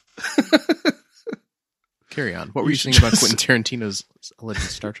 Carry on. What were you saying about Quentin Tarantino's alleged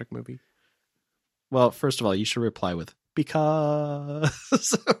Star Trek movie? Well, first of all, you should reply with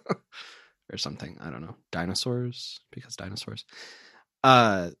because or something. I don't know. Dinosaurs, because dinosaurs.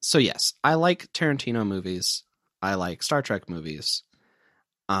 So yes, I like Tarantino movies. I like Star Trek movies.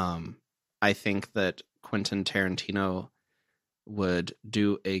 I think that Quentin Tarantino would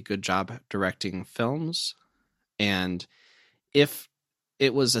do a good job directing films. And if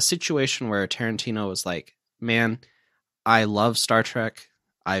it was a situation where Tarantino was like, man, I love Star Trek.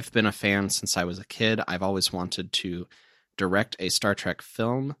 I've been a fan since I was a kid. I've always wanted to direct a Star Trek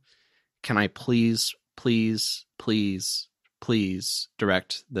film. Can I please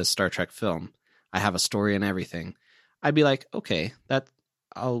direct this Star Trek film? I have a story and everything. I'd be like, okay, that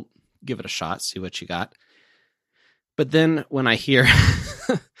I'll give it a shot, see what you got. But then when I hear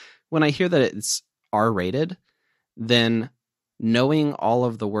that it's R-rated, then knowing all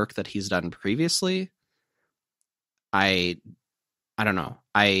of the work that he's done previously, I don't know.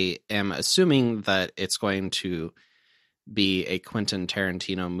 I am assuming that it's going to be a Quentin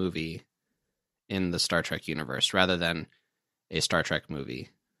Tarantino movie in the Star Trek universe rather than a Star Trek movie.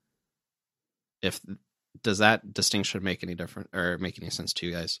 Does that distinction make any different or make any sense to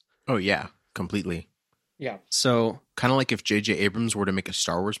you guys? Oh, yeah, completely. Yeah. So Kind of like if J.J. Abrams were to make a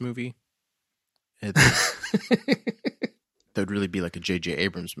Star Wars movie. That would really be like a J.J.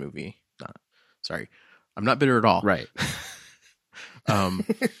 Abrams movie. Sorry. I'm not bitter at all. right.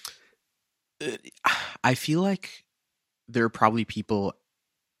 I feel like there are probably people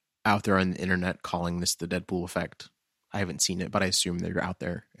out there on the internet calling this the Deadpool effect. I haven't seen it, but I assume they're out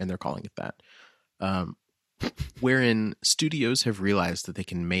there and they're calling it that. Wherein studios have realized that they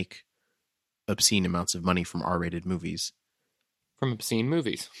can make obscene amounts of money from R-rated movies. From obscene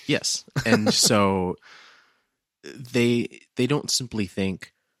movies. Yes. And so they don't simply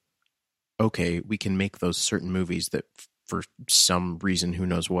think, okay, we can make those certain movies that for some reason, who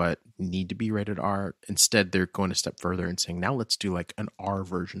knows what, need to be rated R. Instead, they're going a step further and saying, now let's do like an R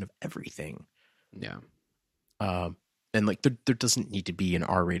version of everything. Yeah. And like there doesn't need to be an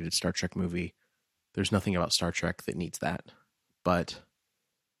R-rated Star Trek movie. There's nothing about Star Trek that needs that. But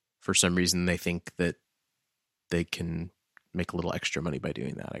for some reason, they think that they can make a little extra money by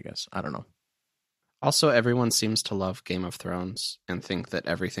doing that, I guess. I don't know. Also, everyone seems to love Game of Thrones and think that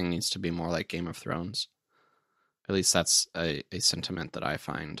everything needs to be more like Game of Thrones. At least that's a sentiment that I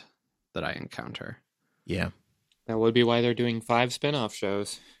find, that I encounter. Yeah. That would be why they're doing 5 spin-off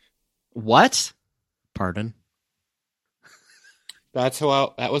shows. What? Pardon? That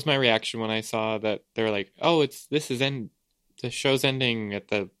was my reaction when I saw that they're like, "Oh, the show's ending at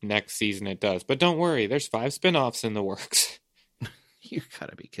the next season it does." But don't worry, there's 5 spin-offs in the works. You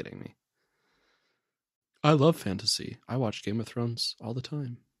gotta be kidding me. I love fantasy. I watch Game of Thrones all the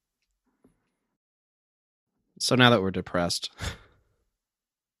time. So now that we're depressed,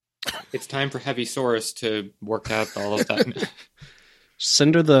 It's time for Heavy Saurus to work out all of that.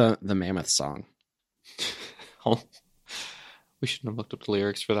 send her the Mammoth song. Oh, we shouldn't have looked up the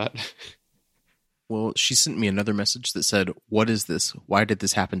lyrics for that. Well, she sent me another message that said, "What is this? Why did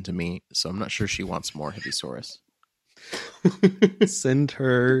this happen to me?" So I'm not sure she wants more Heavy Saurus. Send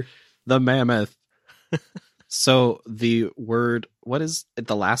her the Mammoth. So the word, what is it?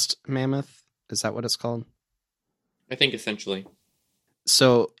 The last mammoth? Is that what it's called? I think essentially.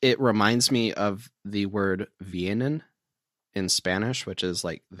 So it reminds me of the word vienen in Spanish, which is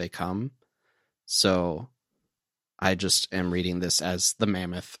like they come. So I just am reading this as the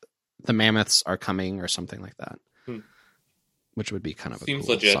mammoth. The mammoths are coming or something like that. Which would be kind of a Seems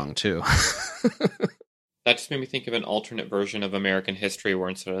cool legit. song too. That just made me think of an alternate version of American history where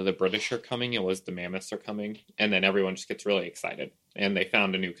instead of the British are coming, it was the mammoths are coming. And then everyone just gets really excited. And they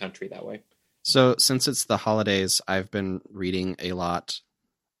found a new country that way. So since it's the holidays, I've been reading a lot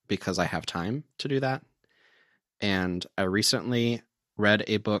because I have time to do that. And I recently read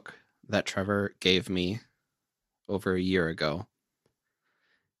a book that Trevor gave me over a year ago.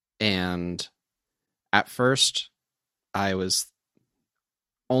 And at first, I was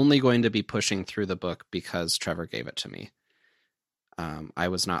only going to be pushing through the book because Trevor gave it to me. I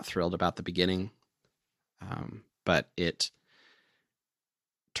was not thrilled about the beginning, but it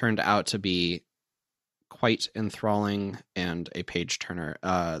turned out to be quite enthralling and a page turner.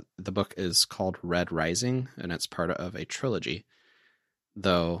 The book is called Red Rising, and it's part of a trilogy.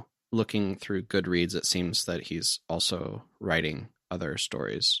 Though looking through Goodreads, it seems that he's also writing other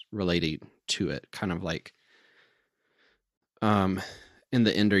stories related to it, kind of like in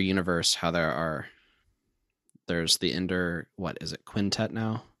the Ender universe, how there's the Ender, what is it, quintet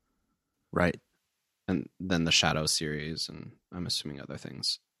now? Right. And then the Shadow series, and I'm assuming other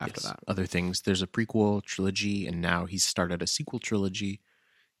things after that. Other things. There's a prequel trilogy, and now he's started a sequel trilogy,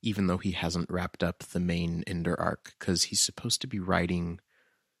 even though he hasn't wrapped up the main Ender arc, because he's supposed to be writing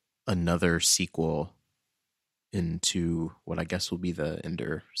another sequel into what I guess will be the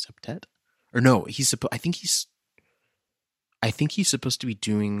Ender Septet. Or no, I think he's supposed to be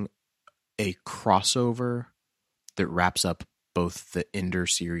doing a crossover that wraps up both the Ender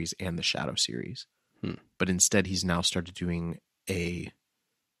series and the Shadow series. But instead, he's now started doing a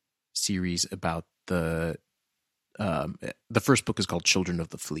series about the first book is called Children of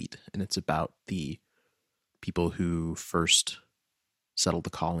the Fleet, and it's about the people who first settled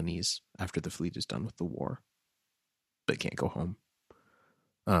the colonies after the fleet is done with the war, but can't go home.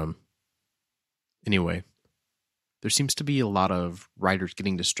 Anyway, there seems to be a lot of writers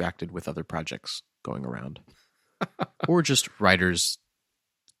getting distracted with other projects going around. Or just writers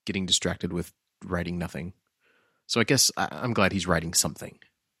getting distracted with writing nothing. So I guess I'm glad he's writing something.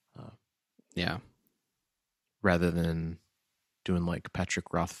 Yeah. Rather than doing like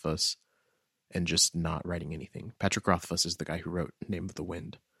Patrick Rothfuss and just not writing anything. Patrick Rothfuss is the guy who wrote Name of the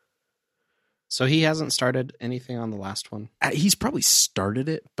Wind. So he hasn't started anything on the last one? He's probably started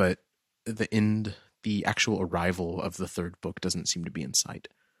it, but the actual arrival of the third book doesn't seem to be in sight.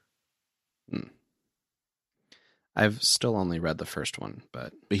 I've still only read the first one,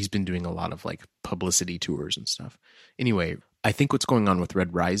 but he's been doing a lot of like publicity tours and stuff. Anyway, I think what's going on with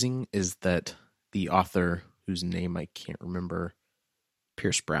Red Rising is that the author, whose name I can't remember,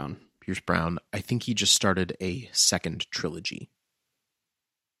 Pierce Brown, I think he just started a second trilogy.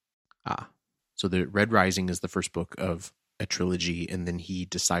 So the Red Rising is the first book of a trilogy, and then he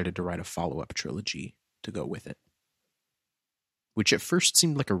decided to write a follow-up trilogy to go with it. Which at first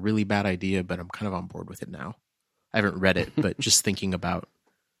seemed like a really bad idea, but I'm kind of on board with it now. I haven't read it, but just thinking about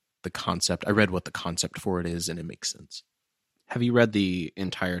the concept, I read what the concept for it is, and it makes sense. Have you read the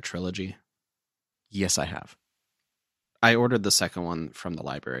entire trilogy? Yes, I have. I ordered the second one from the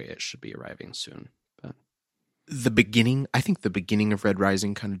library. It should be arriving soon. But I think the beginning of Red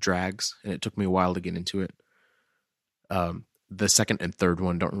Rising kind of drags, and it took me a while to get into it. The second and third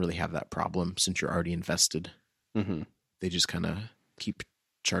one don't really have that problem since you're already invested. Mm-hmm. They just kind of keep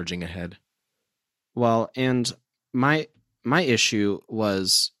charging ahead. Well, and my issue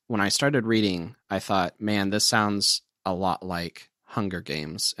was when I started reading, I thought, man, this sounds a lot like Hunger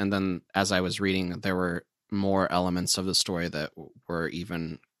Games. And then as I was reading, there were more elements of the story that were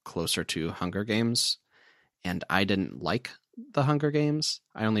even closer to Hunger Games. And I didn't like the Hunger Games.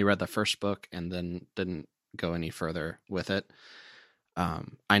 I only read the first book and then didn't go any further with it.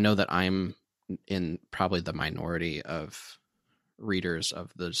 I know that I'm in probably the minority of readers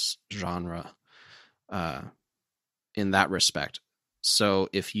of this genre in that respect. So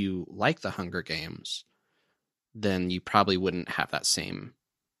if you like the Hunger Games, then you probably wouldn't have that same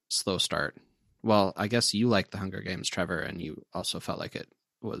slow start. Well, I guess you like the Hunger Games, Trevor, and you also felt like it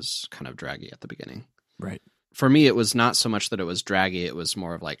was kind of draggy at the beginning. Right. For me, it was not so much that it was draggy. It was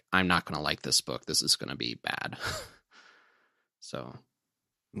more of like, I'm not going to like this book. This is going to be bad. So.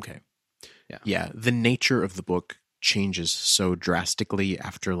 Okay. Yeah. Yeah. The nature of the book changes so drastically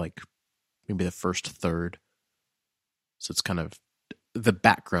after like maybe the first third. So it's kind of the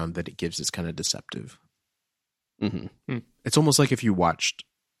background that it gives is kind of deceptive. Mm-hmm. It's almost like if you watched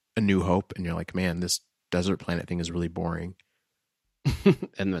A New Hope and you're like, man, this desert planet thing is really boring.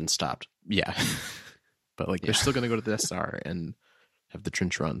 And then stopped. Yeah. But like they're still going to go to the Death Star and have the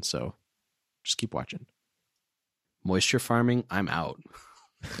trench run. So just keep watching. Moisture farming, I'm out.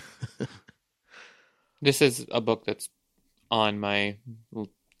 This is a book that's on my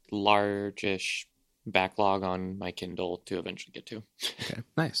largish backlog on my Kindle to eventually get to. Okay,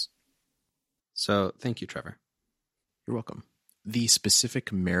 nice. So thank you, Trevor. You're welcome. The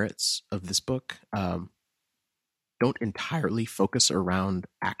specific merits of this book, don't entirely focus around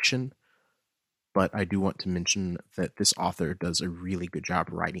action, but I do want to mention that this author does a really good job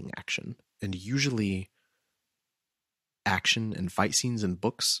writing action. And usually action and fight scenes in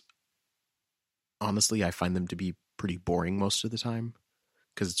books, honestly, I find them to be pretty boring most of the time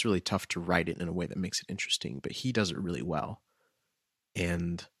because it's really tough to write it in a way that makes it interesting, but he does it really well.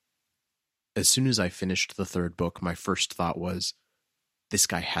 And as soon as I finished the third book, my first thought was, this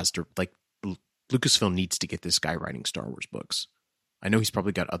guy has to, like, Lucasfilm needs to get this guy writing Star Wars books. I know he's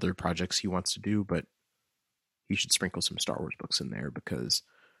probably got other projects he wants to do, but he should sprinkle some Star Wars books in there because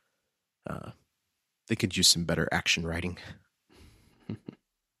they could use some better action writing.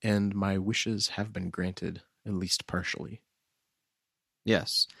 And my wishes have been granted, at least partially.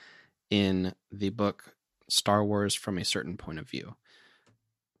 Yes. In the book Star Wars from a Certain Point of View,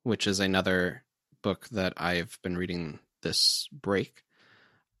 which is another book that I've been reading this break.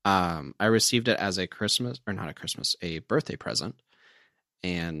 I received it as a birthday present,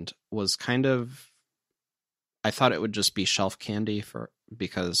 and was kind of, I thought it would just be shelf candy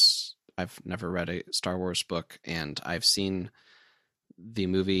because I've never read a Star Wars book, and I've seen the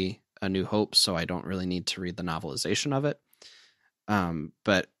movie A New Hope, so I don't really need to read the novelization of it.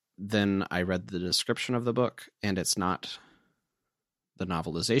 But then I read the description of the book, and it's not the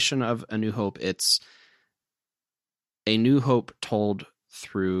novelization of A New Hope. It's A New Hope told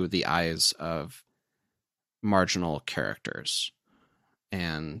through the eyes of marginal characters.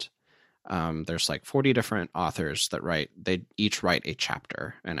 And there's like 40 different authors that they each write a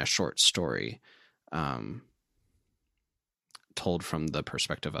chapter and a short story told from the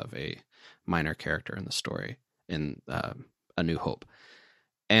perspective of a minor character in the story in A New Hope.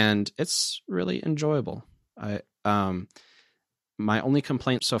 And it's really enjoyable. My only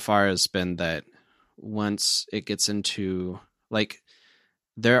complaint so far has been that once it gets into, like,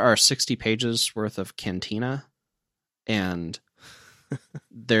 there are 60 pages worth of cantina, and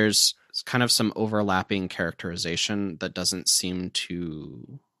there's kind of some overlapping characterization that doesn't seem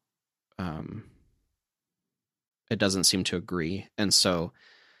to agree. And so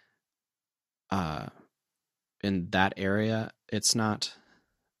in that area, it's not,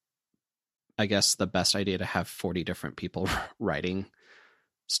 I guess, the best idea to have 40 different people writing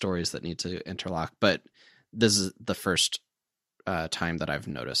stories that need to interlock. But this is the first time that I've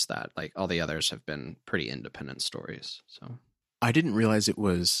noticed that. Like, all the others have been pretty independent stories. So I didn't realize it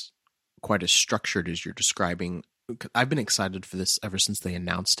was quite as structured as you're describing. I've been excited for this ever since they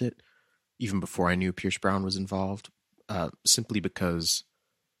announced it, even before I knew Pierce Brown was involved, simply because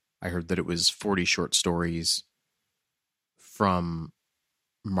I heard that it was 40 short stories from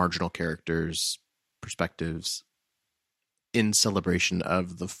marginal characters' perspectives in celebration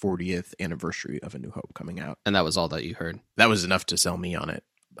of the 40th anniversary of A New Hope coming out. And that was all that you heard? That was enough to sell me on it.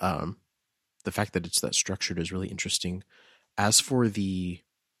 The fact that it's that structured is really interesting. As for the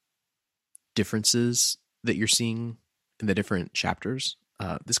differences that you're seeing in the different chapters,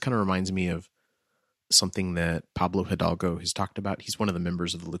 this kind of reminds me of something that Pablo Hidalgo has talked about. He's one of the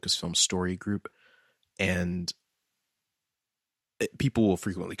members of the Lucasfilm Story Group, and people will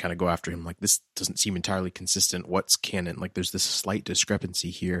frequently kind of go after him like, this doesn't seem entirely consistent. What's canon? Like, there's this slight discrepancy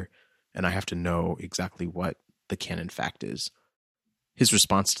here, and I have to know exactly what the canon fact is. His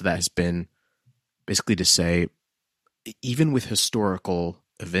response to that has been basically to say, even with historical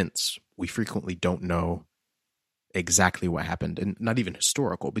events, we frequently don't know exactly what happened. And not even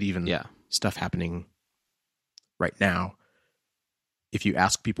historical, but even stuff happening right now. If you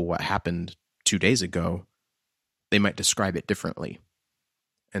ask people what happened 2 days ago, they might describe it differently.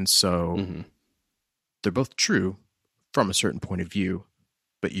 And so they're both true from a certain point of view,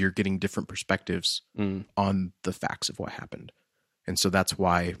 but you're getting different perspectives on the facts of what happened. And so that's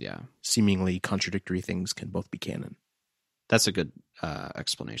why seemingly contradictory things can both be canon. That's a good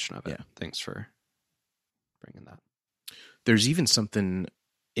explanation of it. Yeah. Thanks for bringing that. There's even something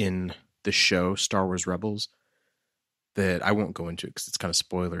in the show Star Wars Rebels that I won't go into because it's kind of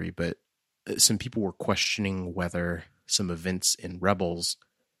spoilery, but some people were questioning whether some events in Rebels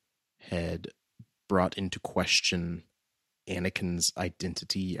had brought into question Anakin's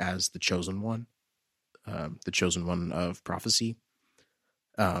identity as the Chosen One of prophecy,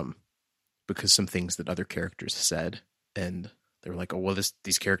 because some things that other characters said, and they were like, oh, well,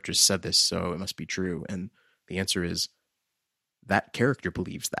 these characters said this, so it must be true. And the answer is that character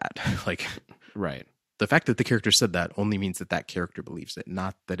believes that. Like, right. The fact that the character said that only means that that character believes it,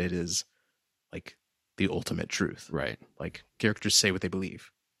 not that it is like the ultimate truth. Right. Like, characters say what they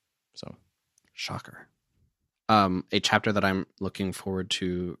believe. So, shocker. A chapter that I'm looking forward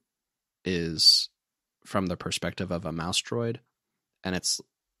to is from the perspective of a mouse droid, and it's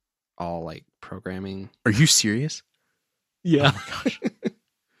all like programming. Are you serious? Yeah. Oh my gosh.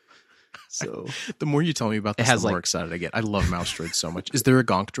 So The more you tell me about It this, has, the more like- excited I get. I love mouse droids so much. Is there a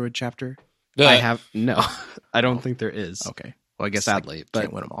Gonk droid chapter? I have no. I don't think there is. Okay. Well, I guess Sadly, I but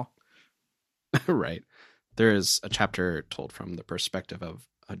can't win them all. right. There is a chapter told from the perspective of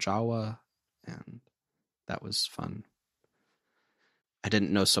a Jawa, and that was fun. I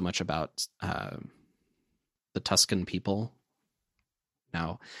didn't know so much about the Tuscan people.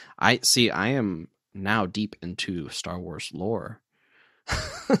 Now, I am now deep into Star Wars lore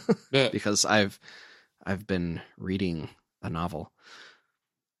because I've been reading a novel.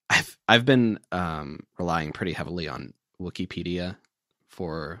 I've been relying pretty heavily on Wikipedia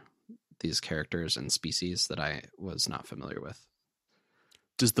for these characters and species that I was not familiar with.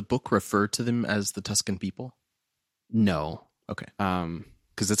 Does the book refer to them as the Tuscan people? No. Okay. Um,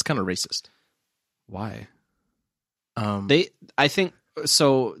 Because it's kind of racist. why? Um, I think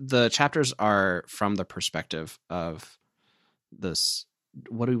so. The chapters are from the perspective of this.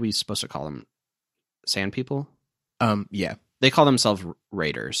 What are we supposed to call them? Sand people? yeah. They call themselves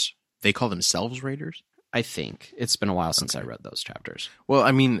raiders. They call themselves raiders? I think it's been a while since Okay. I read those chapters. Well,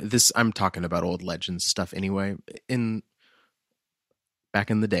 I mean, I'm talking about old Legends stuff anyway. Back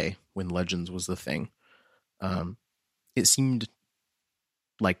in the day when Legends was the thing, it seemed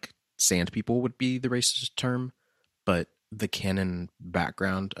like sand people would be the racist term, but the canon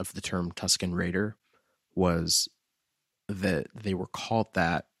background of the term Tuscan Raider was that they were called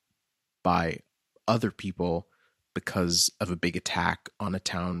that by other people because of a big attack on a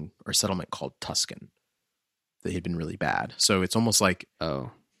town or settlement called Tuscan that had been really bad. So it's almost like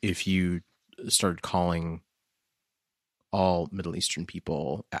Oh, if you started calling all Middle Eastern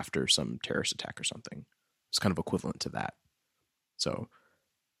people after some terrorist attack or something, it's kind of equivalent to that. So,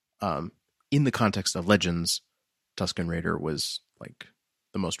 in the context of Legends, Tuscan Raider was like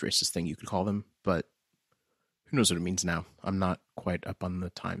the most racist thing you could call them, but who knows what it means now? I'm not quite up on the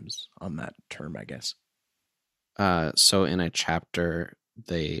times on that term, I guess. so in a chapter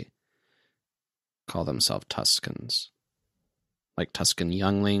they call themselves Tuscans, like Tuscan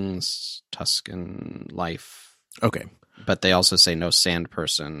younglings, Tuscan life. Okay. But they also say no sand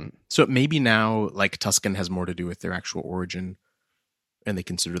person. So maybe now, like, Tuscan has more to do with their actual origin, and they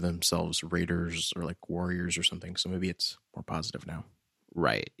consider themselves raiders or like warriors or something. So maybe it's more positive now.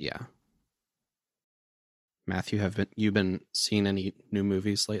 Right, yeah. Matthew, have you been seeing any new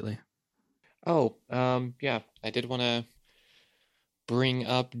movies lately? Oh, yeah, I did want to bring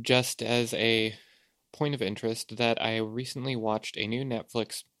up just as a point of interest that I recently watched a new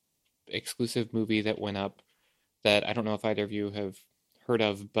Netflix exclusive movie that went up that I don't know if either of you have heard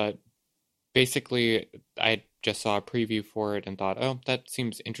of, but basically I just saw a preview for it and thought, oh, that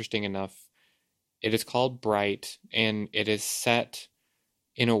seems interesting enough. It is called Bright, and it is set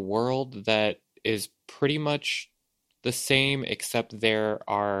in a world that is pretty much the same, except there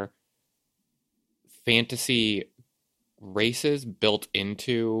are fantasy races built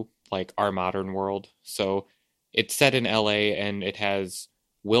into like our modern world. So it's set in LA, and it has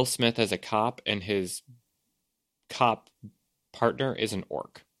Will Smith as a cop, and his cop partner is an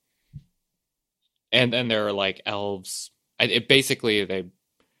orc. And then there are like elves. Basically,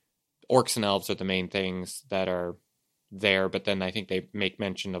 orcs and elves are the main things that are there, but then I think they make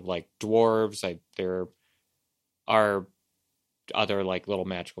mention of like dwarves. There are other like little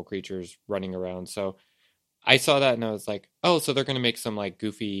magical creatures running around. So I saw that and I was like, oh, so they're going to make some like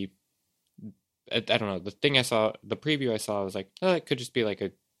goofy, I don't know. The preview I saw, I was like, oh, it could just be like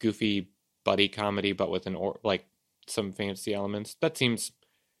a goofy buddy comedy, but with like some fantasy elements. That seems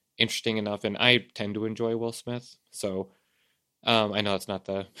interesting enough. And I tend to enjoy Will Smith. So I know it's not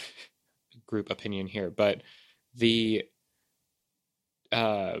the group opinion here, but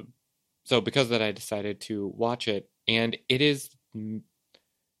so because of that, I decided to watch it, and it is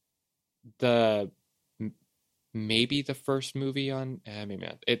maybe the first movie on maybe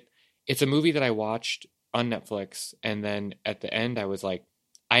not. It's a movie that I watched on Netflix, and then at the end I was like,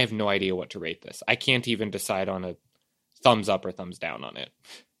 I have no idea what to rate this. I can't even decide on a thumbs up or thumbs down on it.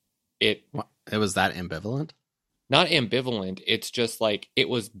 It was that ambivalent? Not ambivalent. It's just like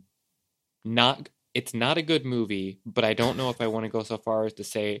it's not a good movie, but I don't know if I want to go so far as to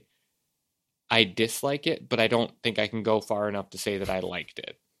say I dislike it, but I don't think I can go far enough to say that I liked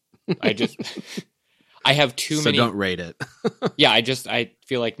it. I have too many. So don't rate it. Yeah, I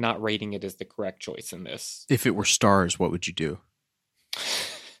feel like not rating it is the correct choice in this. If it were stars, what would you do?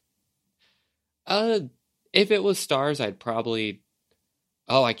 If it was stars, I'd probably.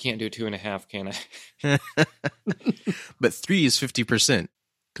 Oh, I can't do 2.5, can I? But 3 is 50%,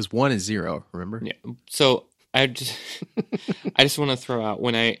 because 1 is 0. Remember? Yeah. So I just want to throw out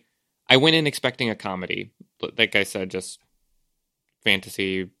when I went in expecting a comedy, like I said, just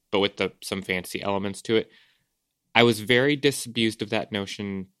fantasy, but with some fantasy elements to it. I was very disabused of that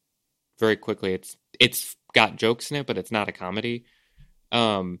notion very quickly. It's got jokes in it, but it's not a comedy.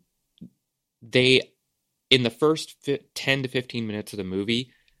 They, in the first 10 to 15 minutes of the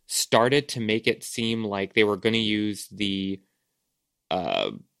movie, started to make it seem like they were going to use the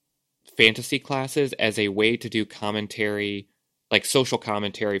fantasy classes as a way to do commentary, like social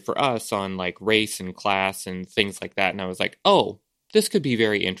commentary for us on like race and class and things like that. And I was like, oh, this could be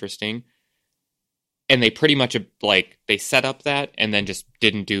very interesting. And they pretty much like they set up that and then just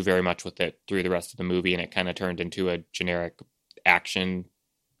didn't do very much with it through the rest of the movie. And it kind of turned into a generic action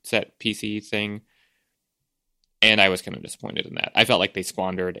set PC thing. And I was kind of disappointed in that. I felt like they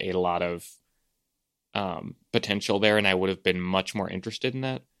squandered a lot of potential there, and I would have been much more interested in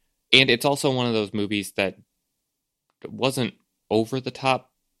that. And it's also one of those movies that wasn't over the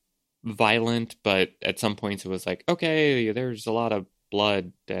top violent, but at some points it was like, okay, there's a lot of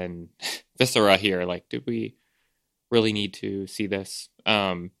blood and viscera here. Like, did we really need to see this?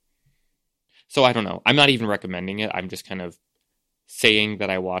 So I don't know. I'm not even recommending it. I'm just kind of saying that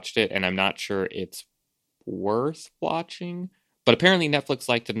I watched it, and I'm not sure it's worth watching. But apparently Netflix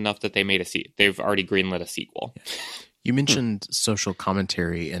liked it enough that they made they've already greenlit a sequel. You mentioned social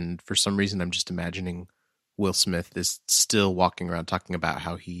commentary, and for some reason I'm just imagining Will Smith is still walking around talking about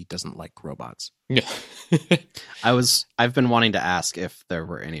how he doesn't like robots. Yeah. I've been wanting to ask if there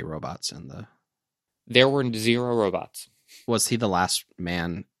were any robots in the... There were 0 robots. Was he the last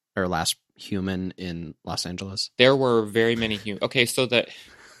man or last human in Los Angeles? There were very many humans. Okay, so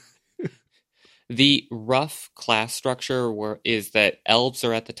the rough class structure is that elves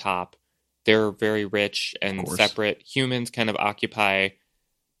are at the top. They're very rich and separate. Humans kind of occupy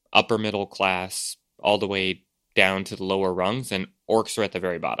upper middle class all the way down to the lower rungs, and orcs are at the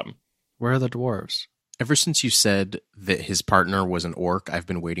very bottom. Where are the dwarves? Ever since you said that his partner was an orc, I've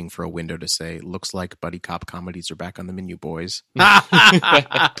been waiting for a window to say, looks like buddy cop comedies are back on the menu, boys.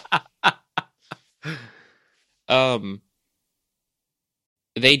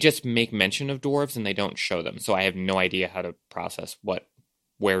 They just make mention of dwarves and they don't show them, so I have no idea how to process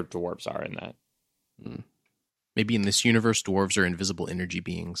where dwarves are in that. Maybe in this universe, dwarves are invisible energy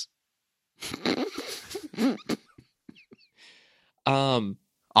beings.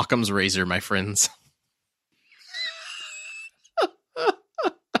 Occam's razor, my friends.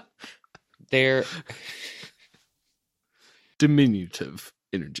 They're diminutive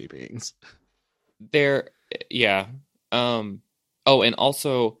energy beings. Yeah. Oh, and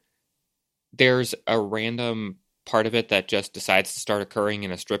also there's a random part of it that just decides to start occurring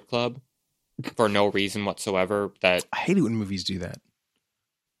in a strip club for no reason whatsoever. That I hate it when movies do that.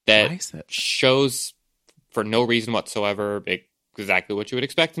 Why is that? Shows for no reason whatsoever exactly what you would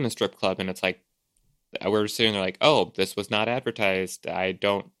expect in a strip club, and it's like we're sitting there like, oh, this was not advertised. I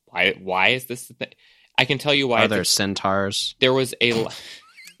don't. Why is this the thing? I can tell you why. Are there centaurs? There was a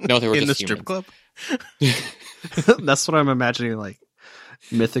no. There were in just the strip club. That's what I'm imagining, like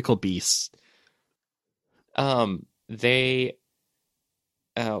mythical beasts. The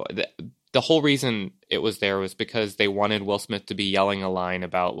whole reason it was there was because they wanted Will Smith to be yelling a line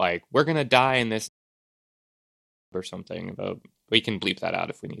about like, we're gonna die in this or something. We can bleep that out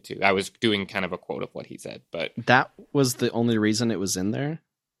if we need to. I was doing kind of a quote of what he said, but that was the only reason it was in there.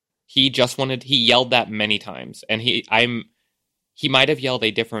 He yelled that many times, and he might have yelled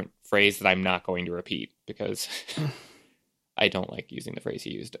a different phrase that I'm not going to repeat because I don't like using the phrase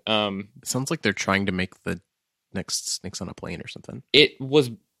he used. It sounds like they're trying to make the next Snakes on a Plane or something. It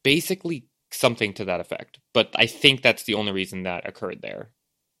was basically something to that effect, but I think that's the only reason that occurred there.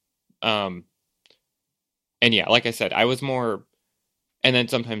 And yeah, like I said, I was more, and then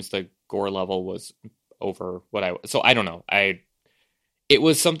sometimes the gore level was over so I don't know. It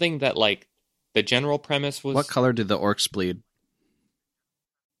was something that like the general premise was. What color did the orcs bleed?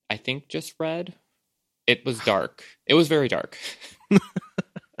 I think just red. It was dark. It was very dark.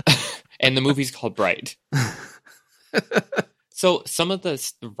 And the movie's called Bright. So some of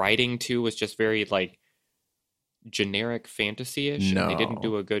the writing too was just very like generic fantasy-ish. No. And they didn't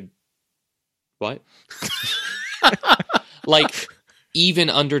do a good what? Like even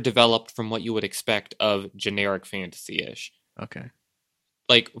underdeveloped from what you would expect of generic fantasy-ish. Okay.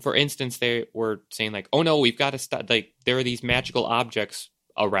 Like for instance, they were saying like, "Oh no, we've got to stop." Like there are these magical objects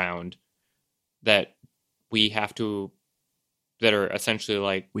around that that are essentially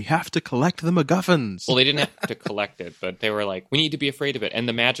like, we have to collect the MacGuffins. Well, they didn't have to collect it, but they were like, we need to be afraid of it. And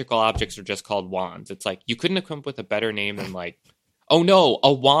the magical objects are just called wands. It's like, you couldn't have come up with a better name than like, oh no,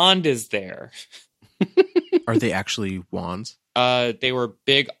 a wand is there. Are they actually wands? They were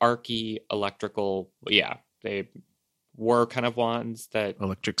big, archy, electrical. Yeah, they were kind of wands that,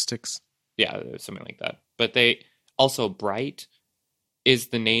 Electric sticks. yeah, something like that. But they also, Bright is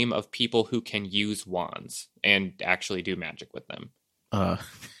the name of people who can use wands and actually do magic with them.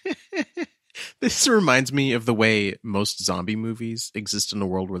 This reminds me of the way most zombie movies exist in a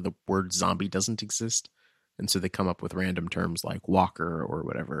world where the word zombie doesn't exist. And so they come up with random terms like walker or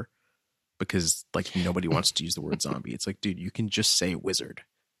whatever, because like nobody wants to use the word zombie. It's like, dude, you can just say wizard.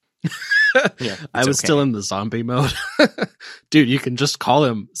 Yeah, I was okay. still in the zombie mode. Dude, you can just call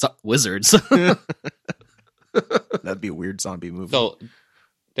him wizards. That'd be a weird zombie movie. So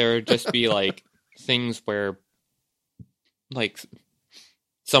there would just be like things where like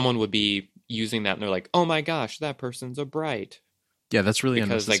someone would be using that and they're like, oh my gosh, that person's a Bright. Yeah, that's really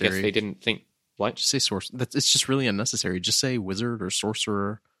Because I unnecessary. guess they didn't think, what? Just say source. It's just really unnecessary. Just say wizard or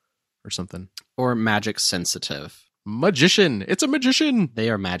sorcerer or something. Or magic sensitive. Magician. It's a magician. They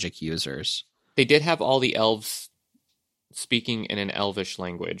are magic users. They did have all the elves speaking in an elvish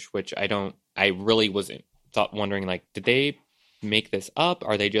language, which I really wasn't wondering, like, did they make this up?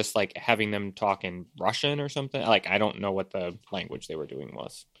 Are they just like having them talk in Russian or something? Like, I don't know what the language they were doing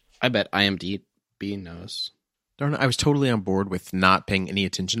was. I bet IMDb knows. Darn it, I was totally on board with not paying any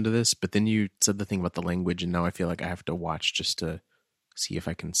attention to this, but then you said the thing about the language, and now I feel like I have to watch just to see if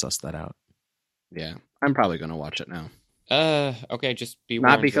I can suss that out. Yeah, I'm probably going to watch it now. Okay, just be Not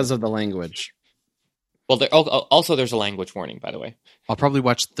warned. because of the language. Well, also there's a language warning, by the way. I'll probably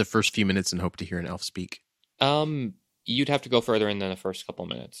watch the first few minutes and hope to hear an elf speak. You'd have to go further in than the first couple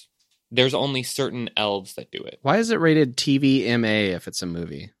minutes. There's only certain elves that do it. Why is it rated TVMA if it's a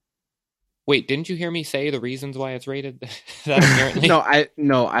movie? Wait, didn't you hear me say the reasons why it's rated that apparently?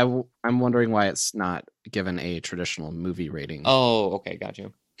 I'm wondering why it's not given a traditional movie rating. Oh, okay, got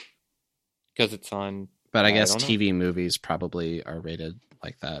you. Because it's on. But I guess don't know. TV movies probably are rated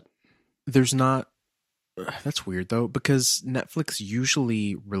like that. There's not. That's weird though, because Netflix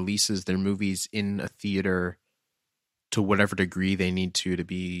usually releases their movies in a theater to whatever degree they need to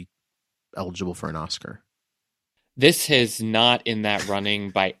be eligible for an Oscar. This is not in that running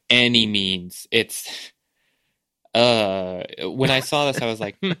by any means. It's when I saw this, I was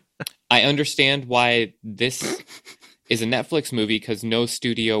like, I understand why this is a Netflix movie, because no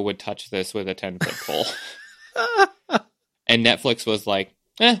studio would touch this with a 10-foot pole. And Netflix was like,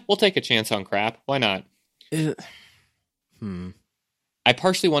 we'll take a chance on crap. Why not? I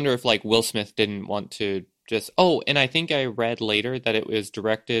partially wonder if like Will Smith didn't want to just. Oh, and I think I read later that it was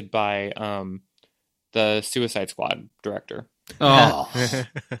directed by the Suicide Squad director. Oh,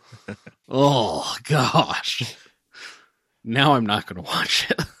 oh gosh! Now I'm not going to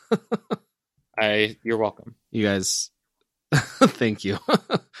watch it. You're welcome. You guys, thank you.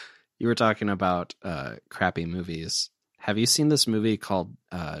 You were talking about crappy movies. Have you seen this movie called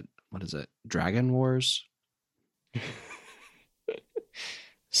what is it? Dragon Wars?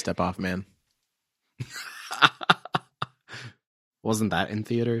 Step off, man. Wasn't that in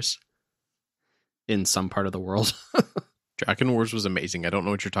theaters? In some part of the world? Dragon Wars was amazing. I don't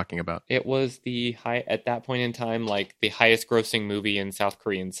know what you're talking about. It was the at that point in time, like the highest grossing movie in South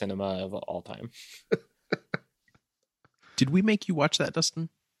Korean cinema of all time. Did we make you watch that, Dustin?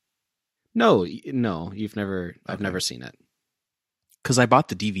 No, you've never. I've never seen it. Because I bought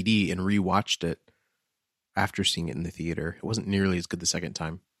the DVD and rewatched it after seeing it in the theater. It wasn't nearly as good the second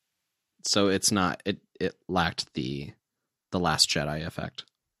time. So it's not. It lacked the Last Jedi effect.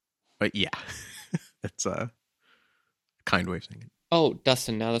 But yeah, that's a kind way of saying it. Oh,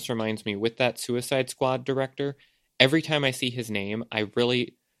 Dustin, now this reminds me, with that Suicide Squad director, every time I see his name, I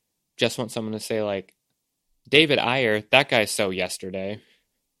really just want someone to say, like, David Ayer, that guy's so yesterday.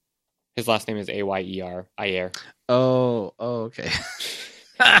 His last name is Ayer. Ayer. Oh, okay.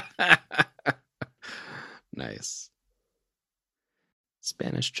 Nice.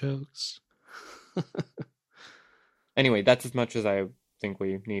 Spanish jokes. Anyway, that's as much as I think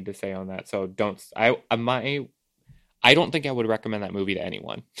we need to say on that. So I don't think I would recommend that movie to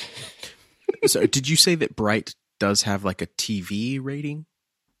anyone. So did you say that Bright does have like a TV rating?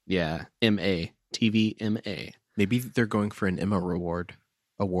 Yeah, MA. TV MA. Maybe they're going for an Emma award.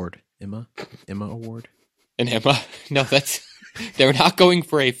 Emma award. And Emma, no, they're not going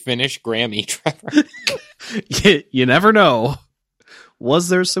for a Finnish Grammy, Trevor. You never know. Was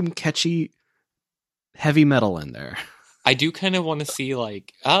there some catchy heavy metal in there? I do kind of want to see,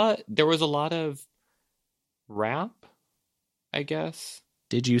 like, there was a lot of rap, I guess.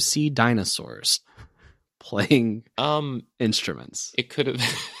 Did you see dinosaurs playing instruments? It could have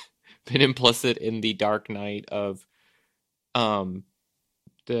been implicit in the Dark Knight of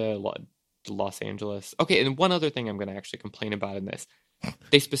the Los Angeles. Okay, and one other thing I'm going to actually complain about in this.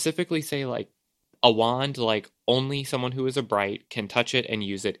 They specifically say, like, a wand, like, only someone who is a bright can touch it and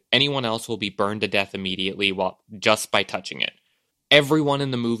use it. Anyone else will be burned to death immediately just by touching it. Everyone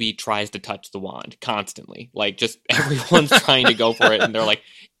in the movie tries to touch the wand constantly. Like, just everyone's trying to go for it, and they're like,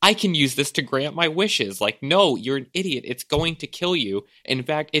 I can use this to grant my wishes. Like, no, you're an idiot. It's going to kill you. In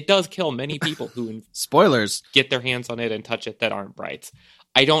fact, it does kill many people who Spoilers. get their hands on it and touch it that aren't brights.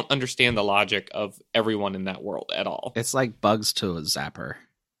 I don't understand the logic of everyone in that world at all. It's like bugs to a zapper.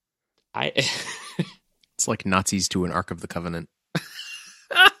 It's like Nazis to an Ark of the Covenant.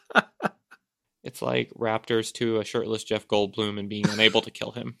 It's like raptors to a shirtless Jeff Goldblum and being unable to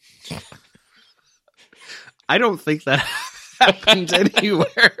kill him. I don't think that happened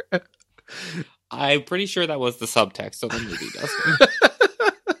anywhere. I'm pretty sure that was the subtext of the movie,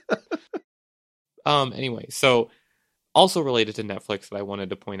 Dustin. Anyway, so also related to Netflix that I wanted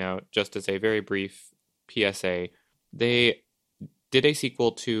to point out, just as a very brief PSA, they did a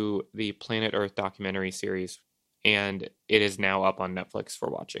sequel to the Planet Earth documentary series, and it is now up on Netflix for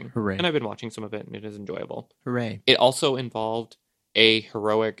watching. Hooray. And I've been watching some of it, and it is enjoyable. Hooray. It also involved a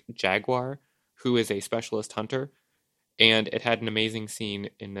heroic jaguar who is a specialist hunter, and it had an amazing scene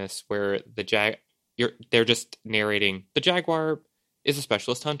in this where they're just narrating, the jaguar is a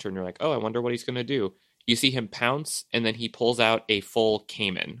specialist hunter, and you're like, oh, I wonder what he's going to do. You see him pounce, and then he pulls out a full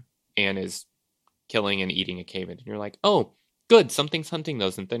caiman and is killing and eating a caiman. And you're like, oh, good, something's hunting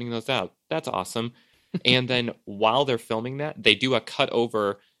those and thinning those out. That's awesome. And then while they're filming that, they do a cut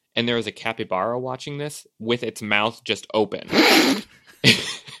over, and there is a capybara watching this with its mouth just open.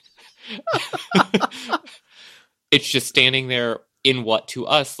 It's just standing there in what to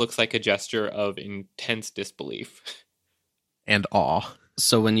us looks like a gesture of intense disbelief. And awe.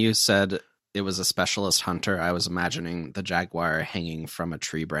 So when you said it was a specialist hunter, I was imagining the jaguar hanging from a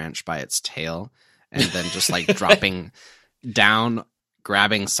tree branch by its tail and then just like dropping down,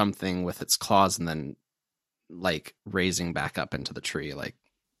 grabbing something with its claws, and then like raising back up into the tree, like,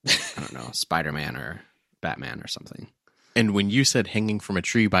 I don't know, Spider-Man or Batman or something. And when you said hanging from a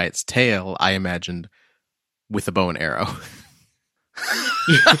tree by its tail, I imagined with a bow and arrow.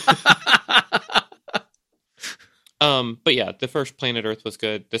 But yeah, the first Planet Earth was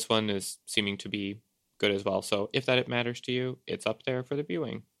good. This one is seeming to be good as well. So if that matters to you, it's up there for the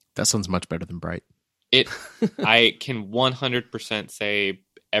viewing. That sounds much better than Bright. I can 100% say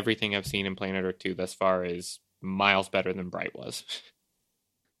everything I've seen in Planet Earth 2 thus far is miles better than Bright was.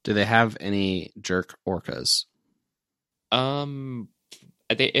 Do they have any jerk orcas?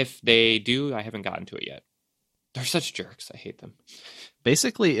 If they do, I haven't gotten to it yet. They're such jerks. I hate them.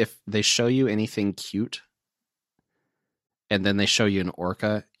 Basically, if they show you anything cute and then they show you an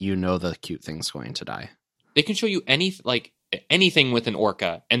orca, you know the cute thing's going to die. They can show you anything with an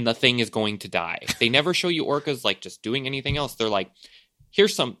orca, and the thing is going to die. They never show you orcas like just doing anything else. They're like,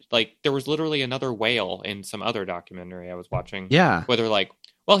 here's some, like, there was literally another whale in some other documentary I was watching. Yeah. Where they're like,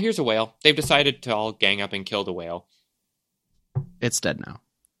 well, here's a whale. They've decided to all gang up and kill the whale. It's dead now.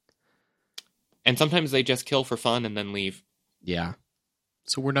 And sometimes they just kill for fun and then leave. Yeah.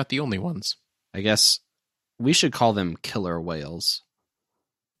 So we're not the only ones. I guess we should call them killer whales.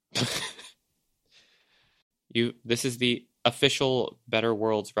 This is the official Better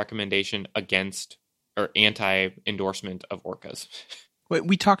Worlds recommendation against or anti-endorsement of orcas. Wait,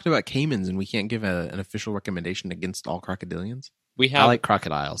 we talked about caimans, and we can't give an official recommendation against all crocodilians? We have I like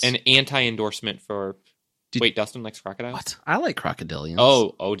crocodiles. an anti-endorsement for... Wait, Dustin likes crocodiles? What? I like crocodilians.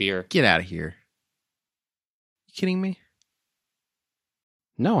 Oh dear. Get out of here. You kidding me?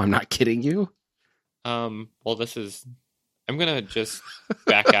 No, I'm not kidding you. Well, I'm gonna just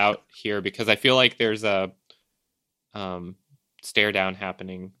back out here because I feel like there's a stare down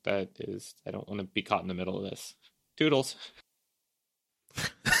happening that is, I don't want to be caught in the middle of this. Toodles.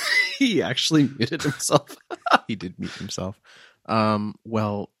 He actually muted himself. He did mute himself.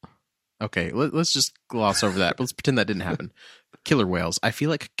 Well, okay, let's just gloss over that. Let's pretend that didn't happen. Killer whales. I feel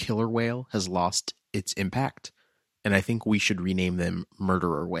like killer whale has lost its impact, and I think we should rename them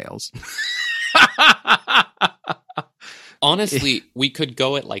murderer whales. Honestly, we could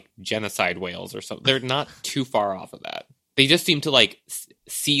go at like genocide whales or something. They're not too far off of that. They just seem to like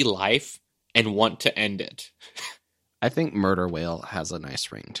see life and want to end it. I think murder whale has a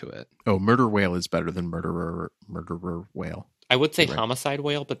nice ring to it. Oh, murder whale is better than murderer whale. I would say Right. homicide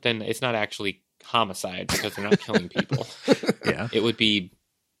whale, but then it's not actually homicide because they're not killing people. Yeah. It would be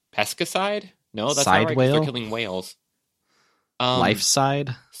pesticide? No, that's Side not right 'cause whale? they're killing whales. Life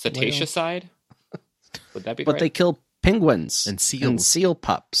side. Cetacecide? Would that be But right? they kill penguins And seals. and seal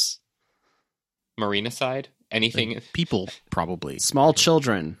pups. Marinacide? Anything? And people, probably. Small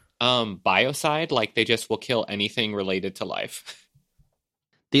children. Biocide? Like they just will kill anything related to life.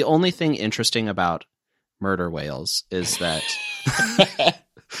 The only thing interesting about murder whales is that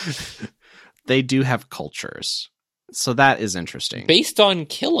they do have cultures. So that is interesting. Based on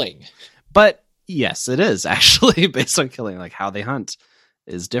killing. But yes, it is actually based on killing. Like how they hunt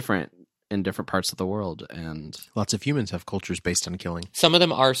is different in different parts of the world. And Lots of humans have cultures based on killing. Some of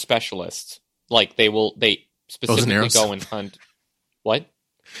them are specialists. Like they specifically arrows. go and hunt. What?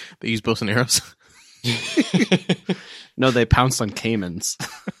 They use bows and arrows. no, they pounce on caimans.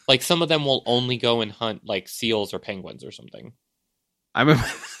 Like some of them will only go and hunt like seals or penguins or something.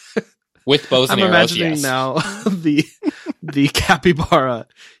 With bows and I'm arrows, imagining yes. now the capybara.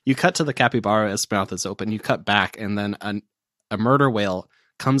 You cut to the capybara, its mouth is open. You cut back, and then a murder whale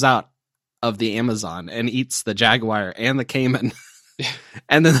comes out of the Amazon and eats the jaguar and the caiman.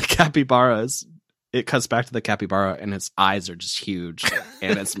 And then the capybara it cuts back to the capybara, and its eyes are just huge,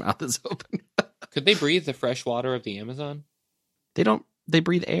 and its mouth is open. Could they breathe the fresh water of the Amazon? They don't. They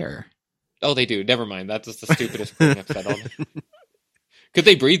breathe air. Oh, they do. Never mind. That's just the stupidest thing I've said all day. Could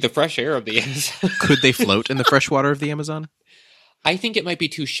they breathe the fresh air of the Amazon? Could they float in the fresh water of the Amazon? I think it might be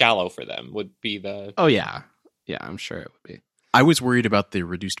too shallow for them, would be the... Oh, yeah. Yeah, I'm sure it would be. I was worried about the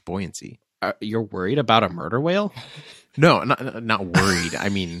reduced buoyancy. You're worried about a murder whale? No, not worried. I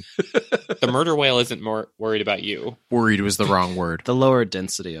mean, The murder whale isn't more worried about you. worried was the wrong word. The lower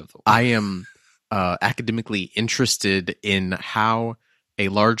density of the I am academically interested in how a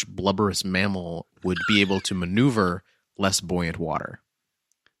large blubberous mammal would be able to maneuver less buoyant water.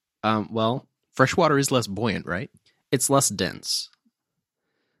 Well, Freshwater is less buoyant, right? it's less dense.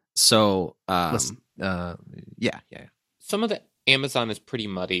 So, Less, yeah. Some of the Amazon is pretty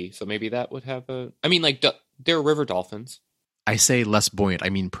muddy, so maybe that would have a... I mean, like, there are river dolphins. I say less buoyant. I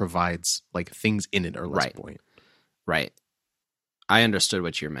mean provides, like, things in it are less Right. buoyant. right. I understood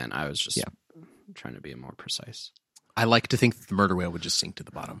what you meant. I was just Yeah. trying to be more precise. I like to think that the murder whale would just sink to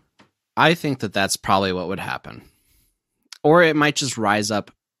the bottom. I think that that's probably what would happen. Or it might just rise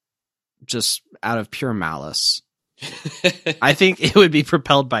up just out of pure malice. I think it would be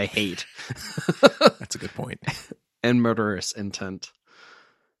propelled by hate That's a good point. and murderous intent.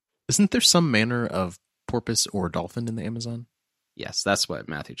 Isn't there some manner of porpoise or dolphin in the Amazon? Yes, that's what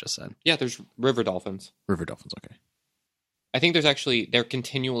Matthew just said. Yeah, there's river dolphins. River dolphins, okay. I think they're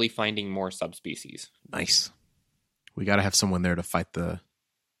continually finding more subspecies. Nice. We got to have someone there to fight the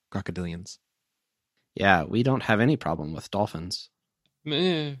crocodilians. Yeah, we don't have any problem with dolphins.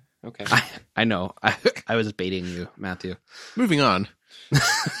 Okay. I know. I was baiting you, Matthew. Moving on.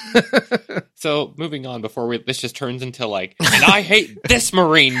 So, moving on before this just turns into like, and I hate this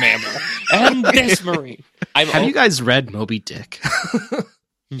marine mammal and this marine. Have you guys read Moby Dick?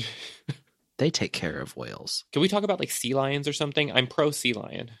 They take care of whales. Can we talk about like sea lions or something? I'm pro sea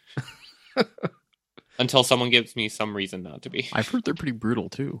lion. Until someone gives me some reason not to be. I've heard they're pretty brutal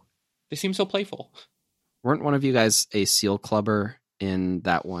too. They seem so playful. Weren't one of you guys a seal clubber in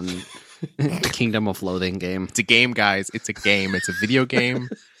that one Kingdom of Loathing game? It's a game, guys. It's a game. It's a video game.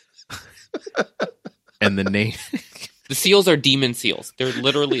 And the name... The seals are demon seals. They're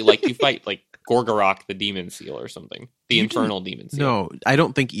literally like you fight like Gorgorok, the demon seal or something. The infernal demon seal. No, I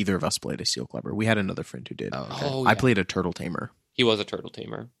don't think either of us played a seal clubber. We had another friend who did. Oh, okay. Oh, I yeah. played a turtle tamer. He was a turtle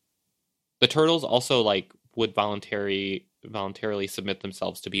tamer. The turtles also like would voluntarily submit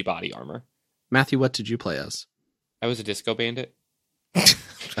themselves to be body armor. Matthew, what did you play as? I was a disco bandit.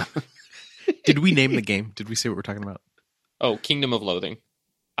 Did we name the game? Did we say what we're talking about? Oh, Kingdom of Loathing.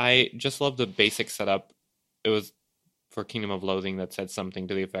 I just love the basic setup. It was for Kingdom of Loathing that said something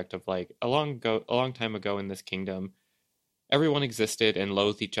to the effect of like a long time ago in this kingdom, everyone existed and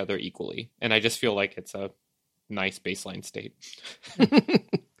loathed each other equally. And I just feel like it's a nice baseline state.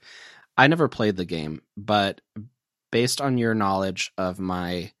 I never played the game, but based on your knowledge of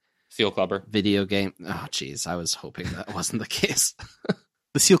my Seal Clubber. video game... Oh, geez. I was hoping that wasn't the case.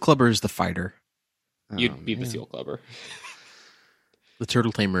 The seal clubber is the fighter. You'd be the man. Seal Clubber. The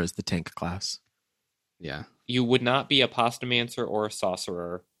turtle tamer is the tank class. Yeah. You would not be a pastamancer or a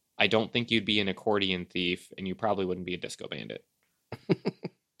sorcerer. I don't think you'd be an accordion thief, and you probably wouldn't be a disco bandit.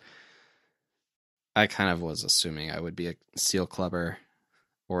 I kind of was assuming I would be a seal clubber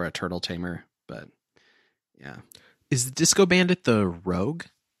or a turtle tamer, but yeah. Is the disco bandit the rogue?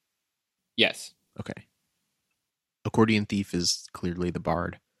 Yes. Okay. Accordion thief is clearly the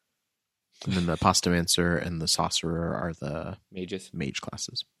bard. And then the pastamancer and the sorcerer are the Mages. mage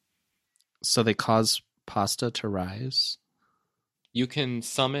classes. So they cause pasta to rise? You can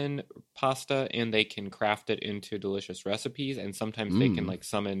summon pasta and they can craft it into delicious recipes, and sometimes they can like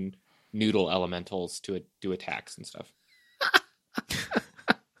summon noodle elementals to do attacks and stuff.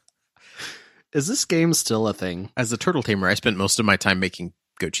 Is this game still a thing? As a turtle tamer, I spent most of my time making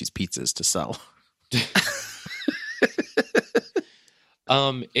goat cheese pizzas to sell.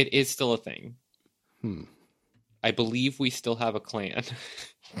 It is still a thing. I believe we still have a clan.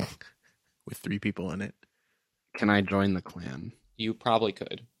 With 3 people in it. Can I join the clan? You probably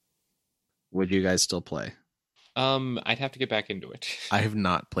could. Would you guys still play? I'd have to get back into it. I have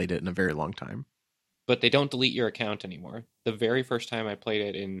not played it in a very long time. But they don't delete your account anymore. The very first time I played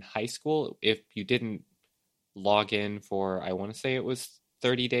it in high school, if you didn't log in for, I want to say it was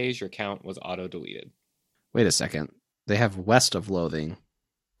 30 days, your account was auto-deleted. Wait a second. They have West of Loathing.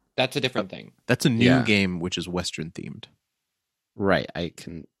 That's a different thing. That's a new Yeah. game which is Western themed. Right, I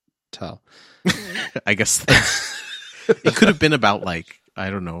can tell. I guess it could have been about, like, I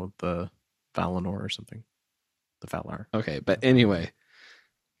don't know, the Valinor or something. The Valar. Okay, but anyway,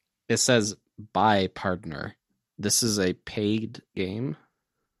 it says buy partner. This is a paid game.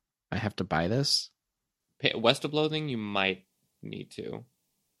 I have to buy this? West of Loathing, you might need to.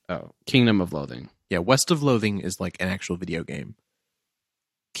 Oh, Kingdom of Loathing. Yeah, West of Loathing is like an actual video game.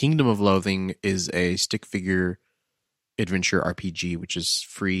 Kingdom of Loathing is a stick figure adventure RPG, which is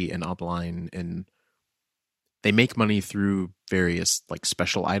free and online, and they make money through various like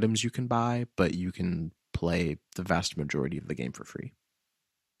special items you can buy, but you can play the vast majority of the game for free.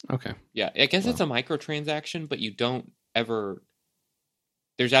 Okay. Yeah, I guess it's a microtransaction, but you don't ever...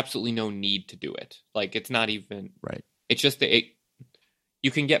 There's absolutely no need to do it. Like, it's not even... Right. It's just that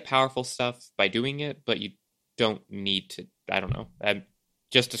you can get powerful stuff by doing it, but you don't need to... I don't know. I'm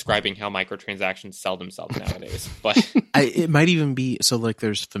just describing how microtransactions sell themselves nowadays. But It might even be... So, like,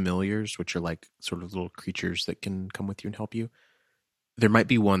 there's familiars, which are like sort of little creatures that can come with you and help you. There might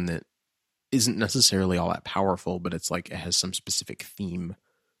be one that isn't necessarily all that powerful, but it's like it has some specific theme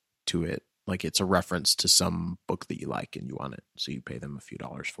to it. Like it's a reference to some book that you like and you want it. So you pay them a few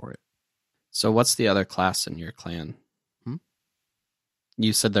dollars for it. So what's the other class in your clan?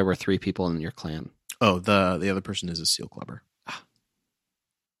 You said there were 3 people in your clan. Oh, the other person is a seal clubber. You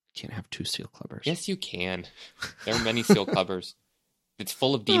can't have 2 seal clubbers. yes, you can. There are many seal clubbers. It's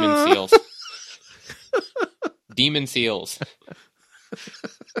full of demon seals. Demon seals.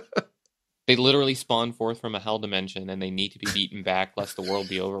 They literally spawn forth from a hell dimension and they need to be beaten back lest the world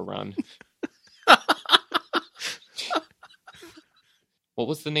be overrun. What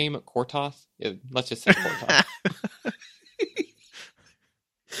was the name? Kortoth? Yeah, let's just say Kortoth.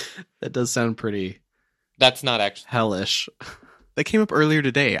 That does sound pretty That's not actually... hellish. That came up earlier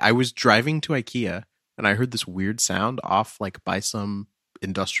today. I was driving to IKEA and I heard this weird sound off like by some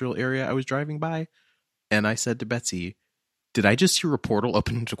industrial area I was driving by. And I said to Betsy, did I just hear a portal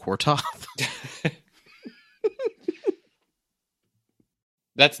open into Kortoth?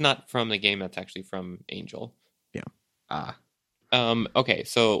 That's not from the game. That's actually from Angel. Ah. Okay,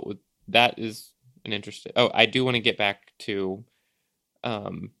 so that is an interesting... Oh, I do want to get back to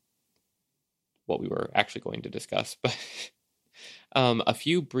what we were actually going to discuss, but a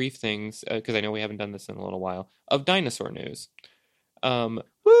few brief things, because I know we haven't done this in a little while, of dinosaur news.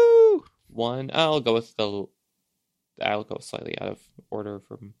 Woo! One, I'll go slightly out of order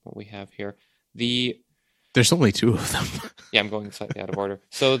from what we have here. There's only 2 of them. Yeah, I'm going slightly out of order.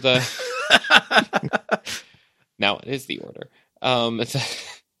 So now it is the order.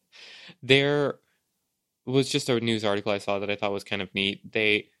 There was just a news article I saw that I thought was kind of neat.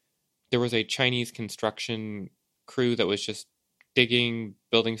 There was a Chinese construction crew that was just digging,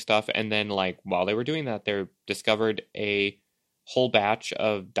 building stuff, and then like while they were doing that, they discovered a whole batch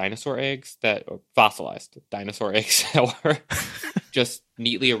of dinosaur eggs fossilized dinosaur eggs that were just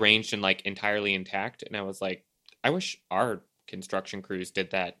neatly arranged and like entirely intact. And I was like, I wish our construction crews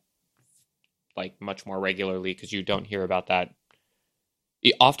did that like much more regularly, because you don't hear about that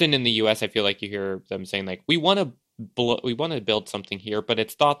often in the US. I feel like you hear them saying like, we want to build something here, but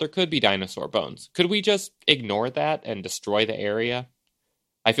it's thought there could be dinosaur bones. Could we just ignore that and destroy the area?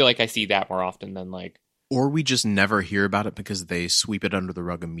 I feel like I see that more often than like... Or we just never hear about it because they sweep it under the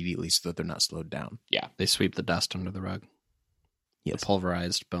rug immediately so that they're not slowed down. Yeah. They sweep the dust under the rug. Yes. The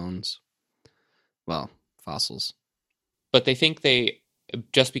pulverized bones. Well, fossils. But they think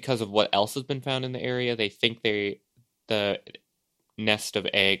just because of what else has been found in the area, they think the nest of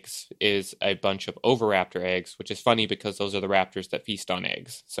eggs is a bunch of oviraptor eggs, which is funny because those are the raptors that feast on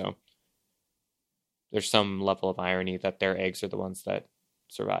eggs. So there's some level of irony that their eggs are the ones that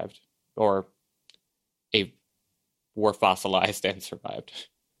survived, or were fossilized and survived.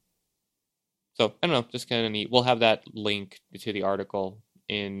 So I don't know, just kind of neat. We'll have that link to the article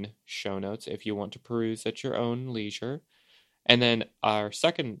in show notes if you want to peruse at your own leisure. And then our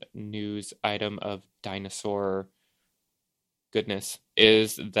second news item of dinosaur goodness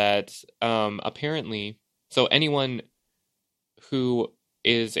is that apparently, so anyone who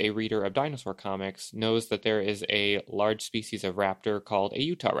is a reader of dinosaur comics knows that there is a large species of raptor called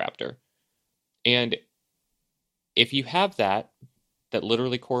a Utahraptor. And if you have that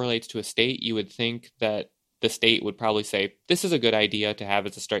literally correlates to a state, you would think that the state would probably say, this is a good idea to have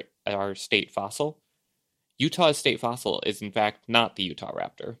as our state fossil. Utah's state fossil is in fact not the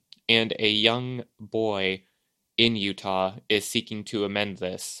Utahraptor. And a young boy in Utah is seeking to amend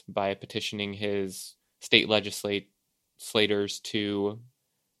this by petitioning his state legislators to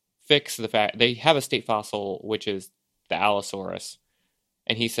fix the fact they have a state fossil, which is the Allosaurus.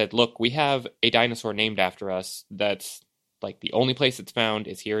 And he said, look, we have a dinosaur named after us that's like the only place it's found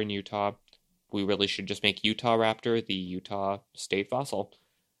is here in Utah. We really should just make Utahraptor the Utah state fossil.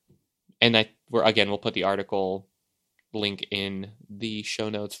 And we'll put the article link in the show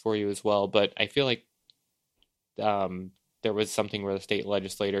notes for you as well. But I feel like there was something where the state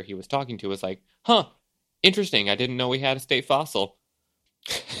legislator he was talking to was like, interesting. I didn't know we had a state fossil.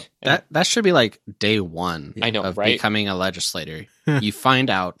 That should be like day one I know, of right? becoming a legislator. You find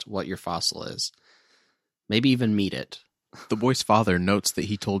out what your fossil is. Maybe even meet it. The boy's father notes that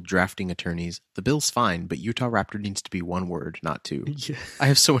he told drafting attorneys, the bill's fine, but Utahraptor needs to be one word, not two. Yeah. I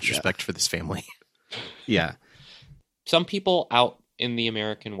have so much respect for this family. Yeah. Some people out in the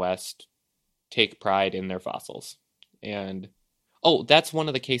American West take pride in their fossils. And, that's one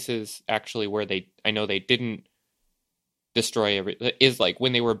of the cases, actually, where I know they didn't destroy is like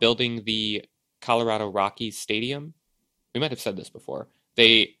when they were building the Colorado Rockies Stadium. We might have said this before.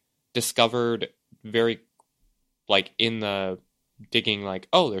 They discovered in the digging,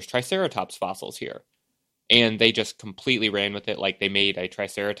 there's Triceratops fossils here. And they just completely ran with it. Like, they made a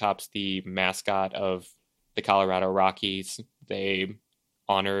Triceratops the mascot of the Colorado Rockies. They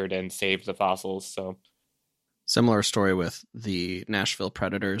honored and saved the fossils. So, similar story with the Nashville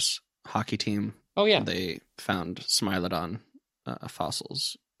Predators hockey team. Oh, yeah. They found Smilodon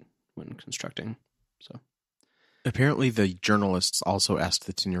fossils when constructing. So, apparently the journalists also asked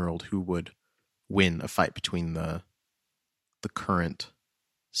the 10-year-old who would win a fight between the current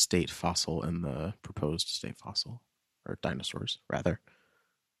state fossil and the proposed state fossil, or dinosaurs rather,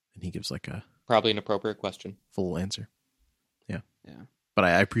 and he gives probably an appropriate question, full answer. Yeah. But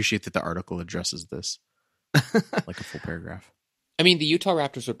I appreciate that the article addresses this like a full paragraph. I mean, the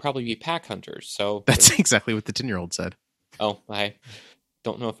Utahraptors would probably be pack hunters, so that's exactly what the 10-year-old said. I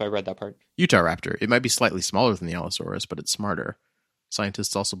don't know if I read that part. Utahraptor. It might be slightly smaller than the Allosaurus, but it's smarter.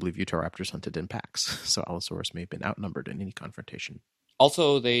 Scientists also believe Utahraptors hunted in packs, so Allosaurus may have been outnumbered in any confrontation.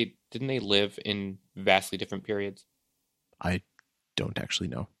 Also, didn't they live in vastly different periods? I don't actually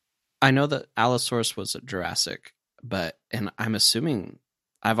know. I know that Allosaurus was at Jurassic, and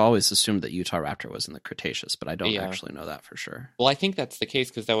I've always assumed that Utahraptor was in the Cretaceous, but I don't actually know that for sure. Well, I think that's the case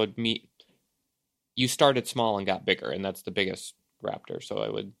because that would mean you started small and got bigger, and that's the biggest raptor. So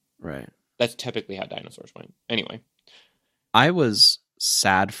right. That's typically how dinosaurs went. Anyway, I was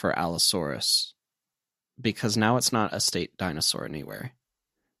sad for Allosaurus because now it's not a state dinosaur anywhere,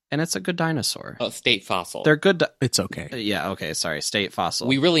 and it's a good dinosaur. State fossil. They're good. It's okay. Yeah. Okay. Sorry. State fossil.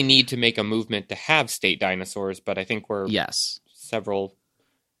 We really need to make a movement to have state dinosaurs, but I think we're several.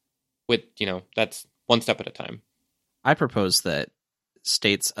 With that's one step at a time. I propose that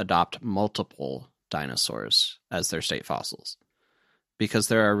states adopt multiple dinosaurs as their state fossils because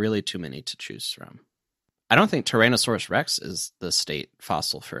there are really too many to choose from. I don't think Tyrannosaurus Rex is the state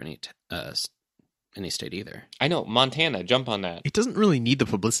fossil for any state either. I know. Montana, jump on that. It doesn't really need the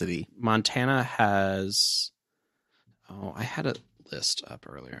publicity. Montana has... I had a list up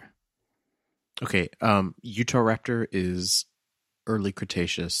earlier. Okay, Utahraptor is early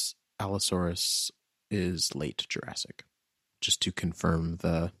Cretaceous. Allosaurus is late Jurassic. Just to confirm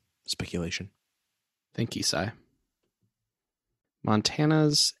the speculation. Thank you, Sai.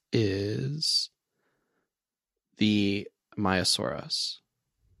 Montana's is the Myosaurus.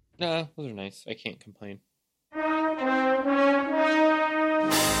 Nah, those are nice. I can't complain.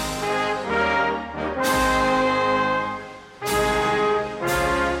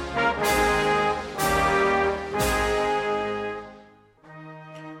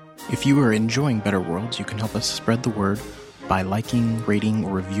 If you are enjoying Better Worlds, you can help us spread the word by liking, rating,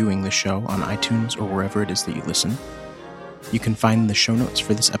 or reviewing the show on iTunes or wherever it is that you listen. You can find the show notes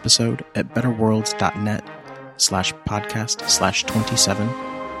for this episode at betterworlds.net/podcast/27.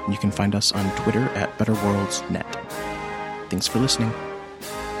 And you can find us on Twitter at BetterWorldsNet. Thanks for listening.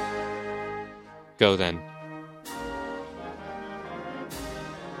 Go then.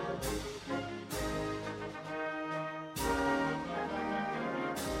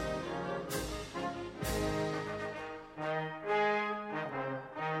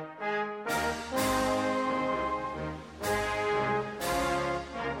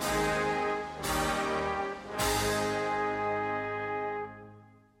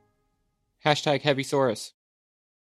 Hashtag Heavysaurus.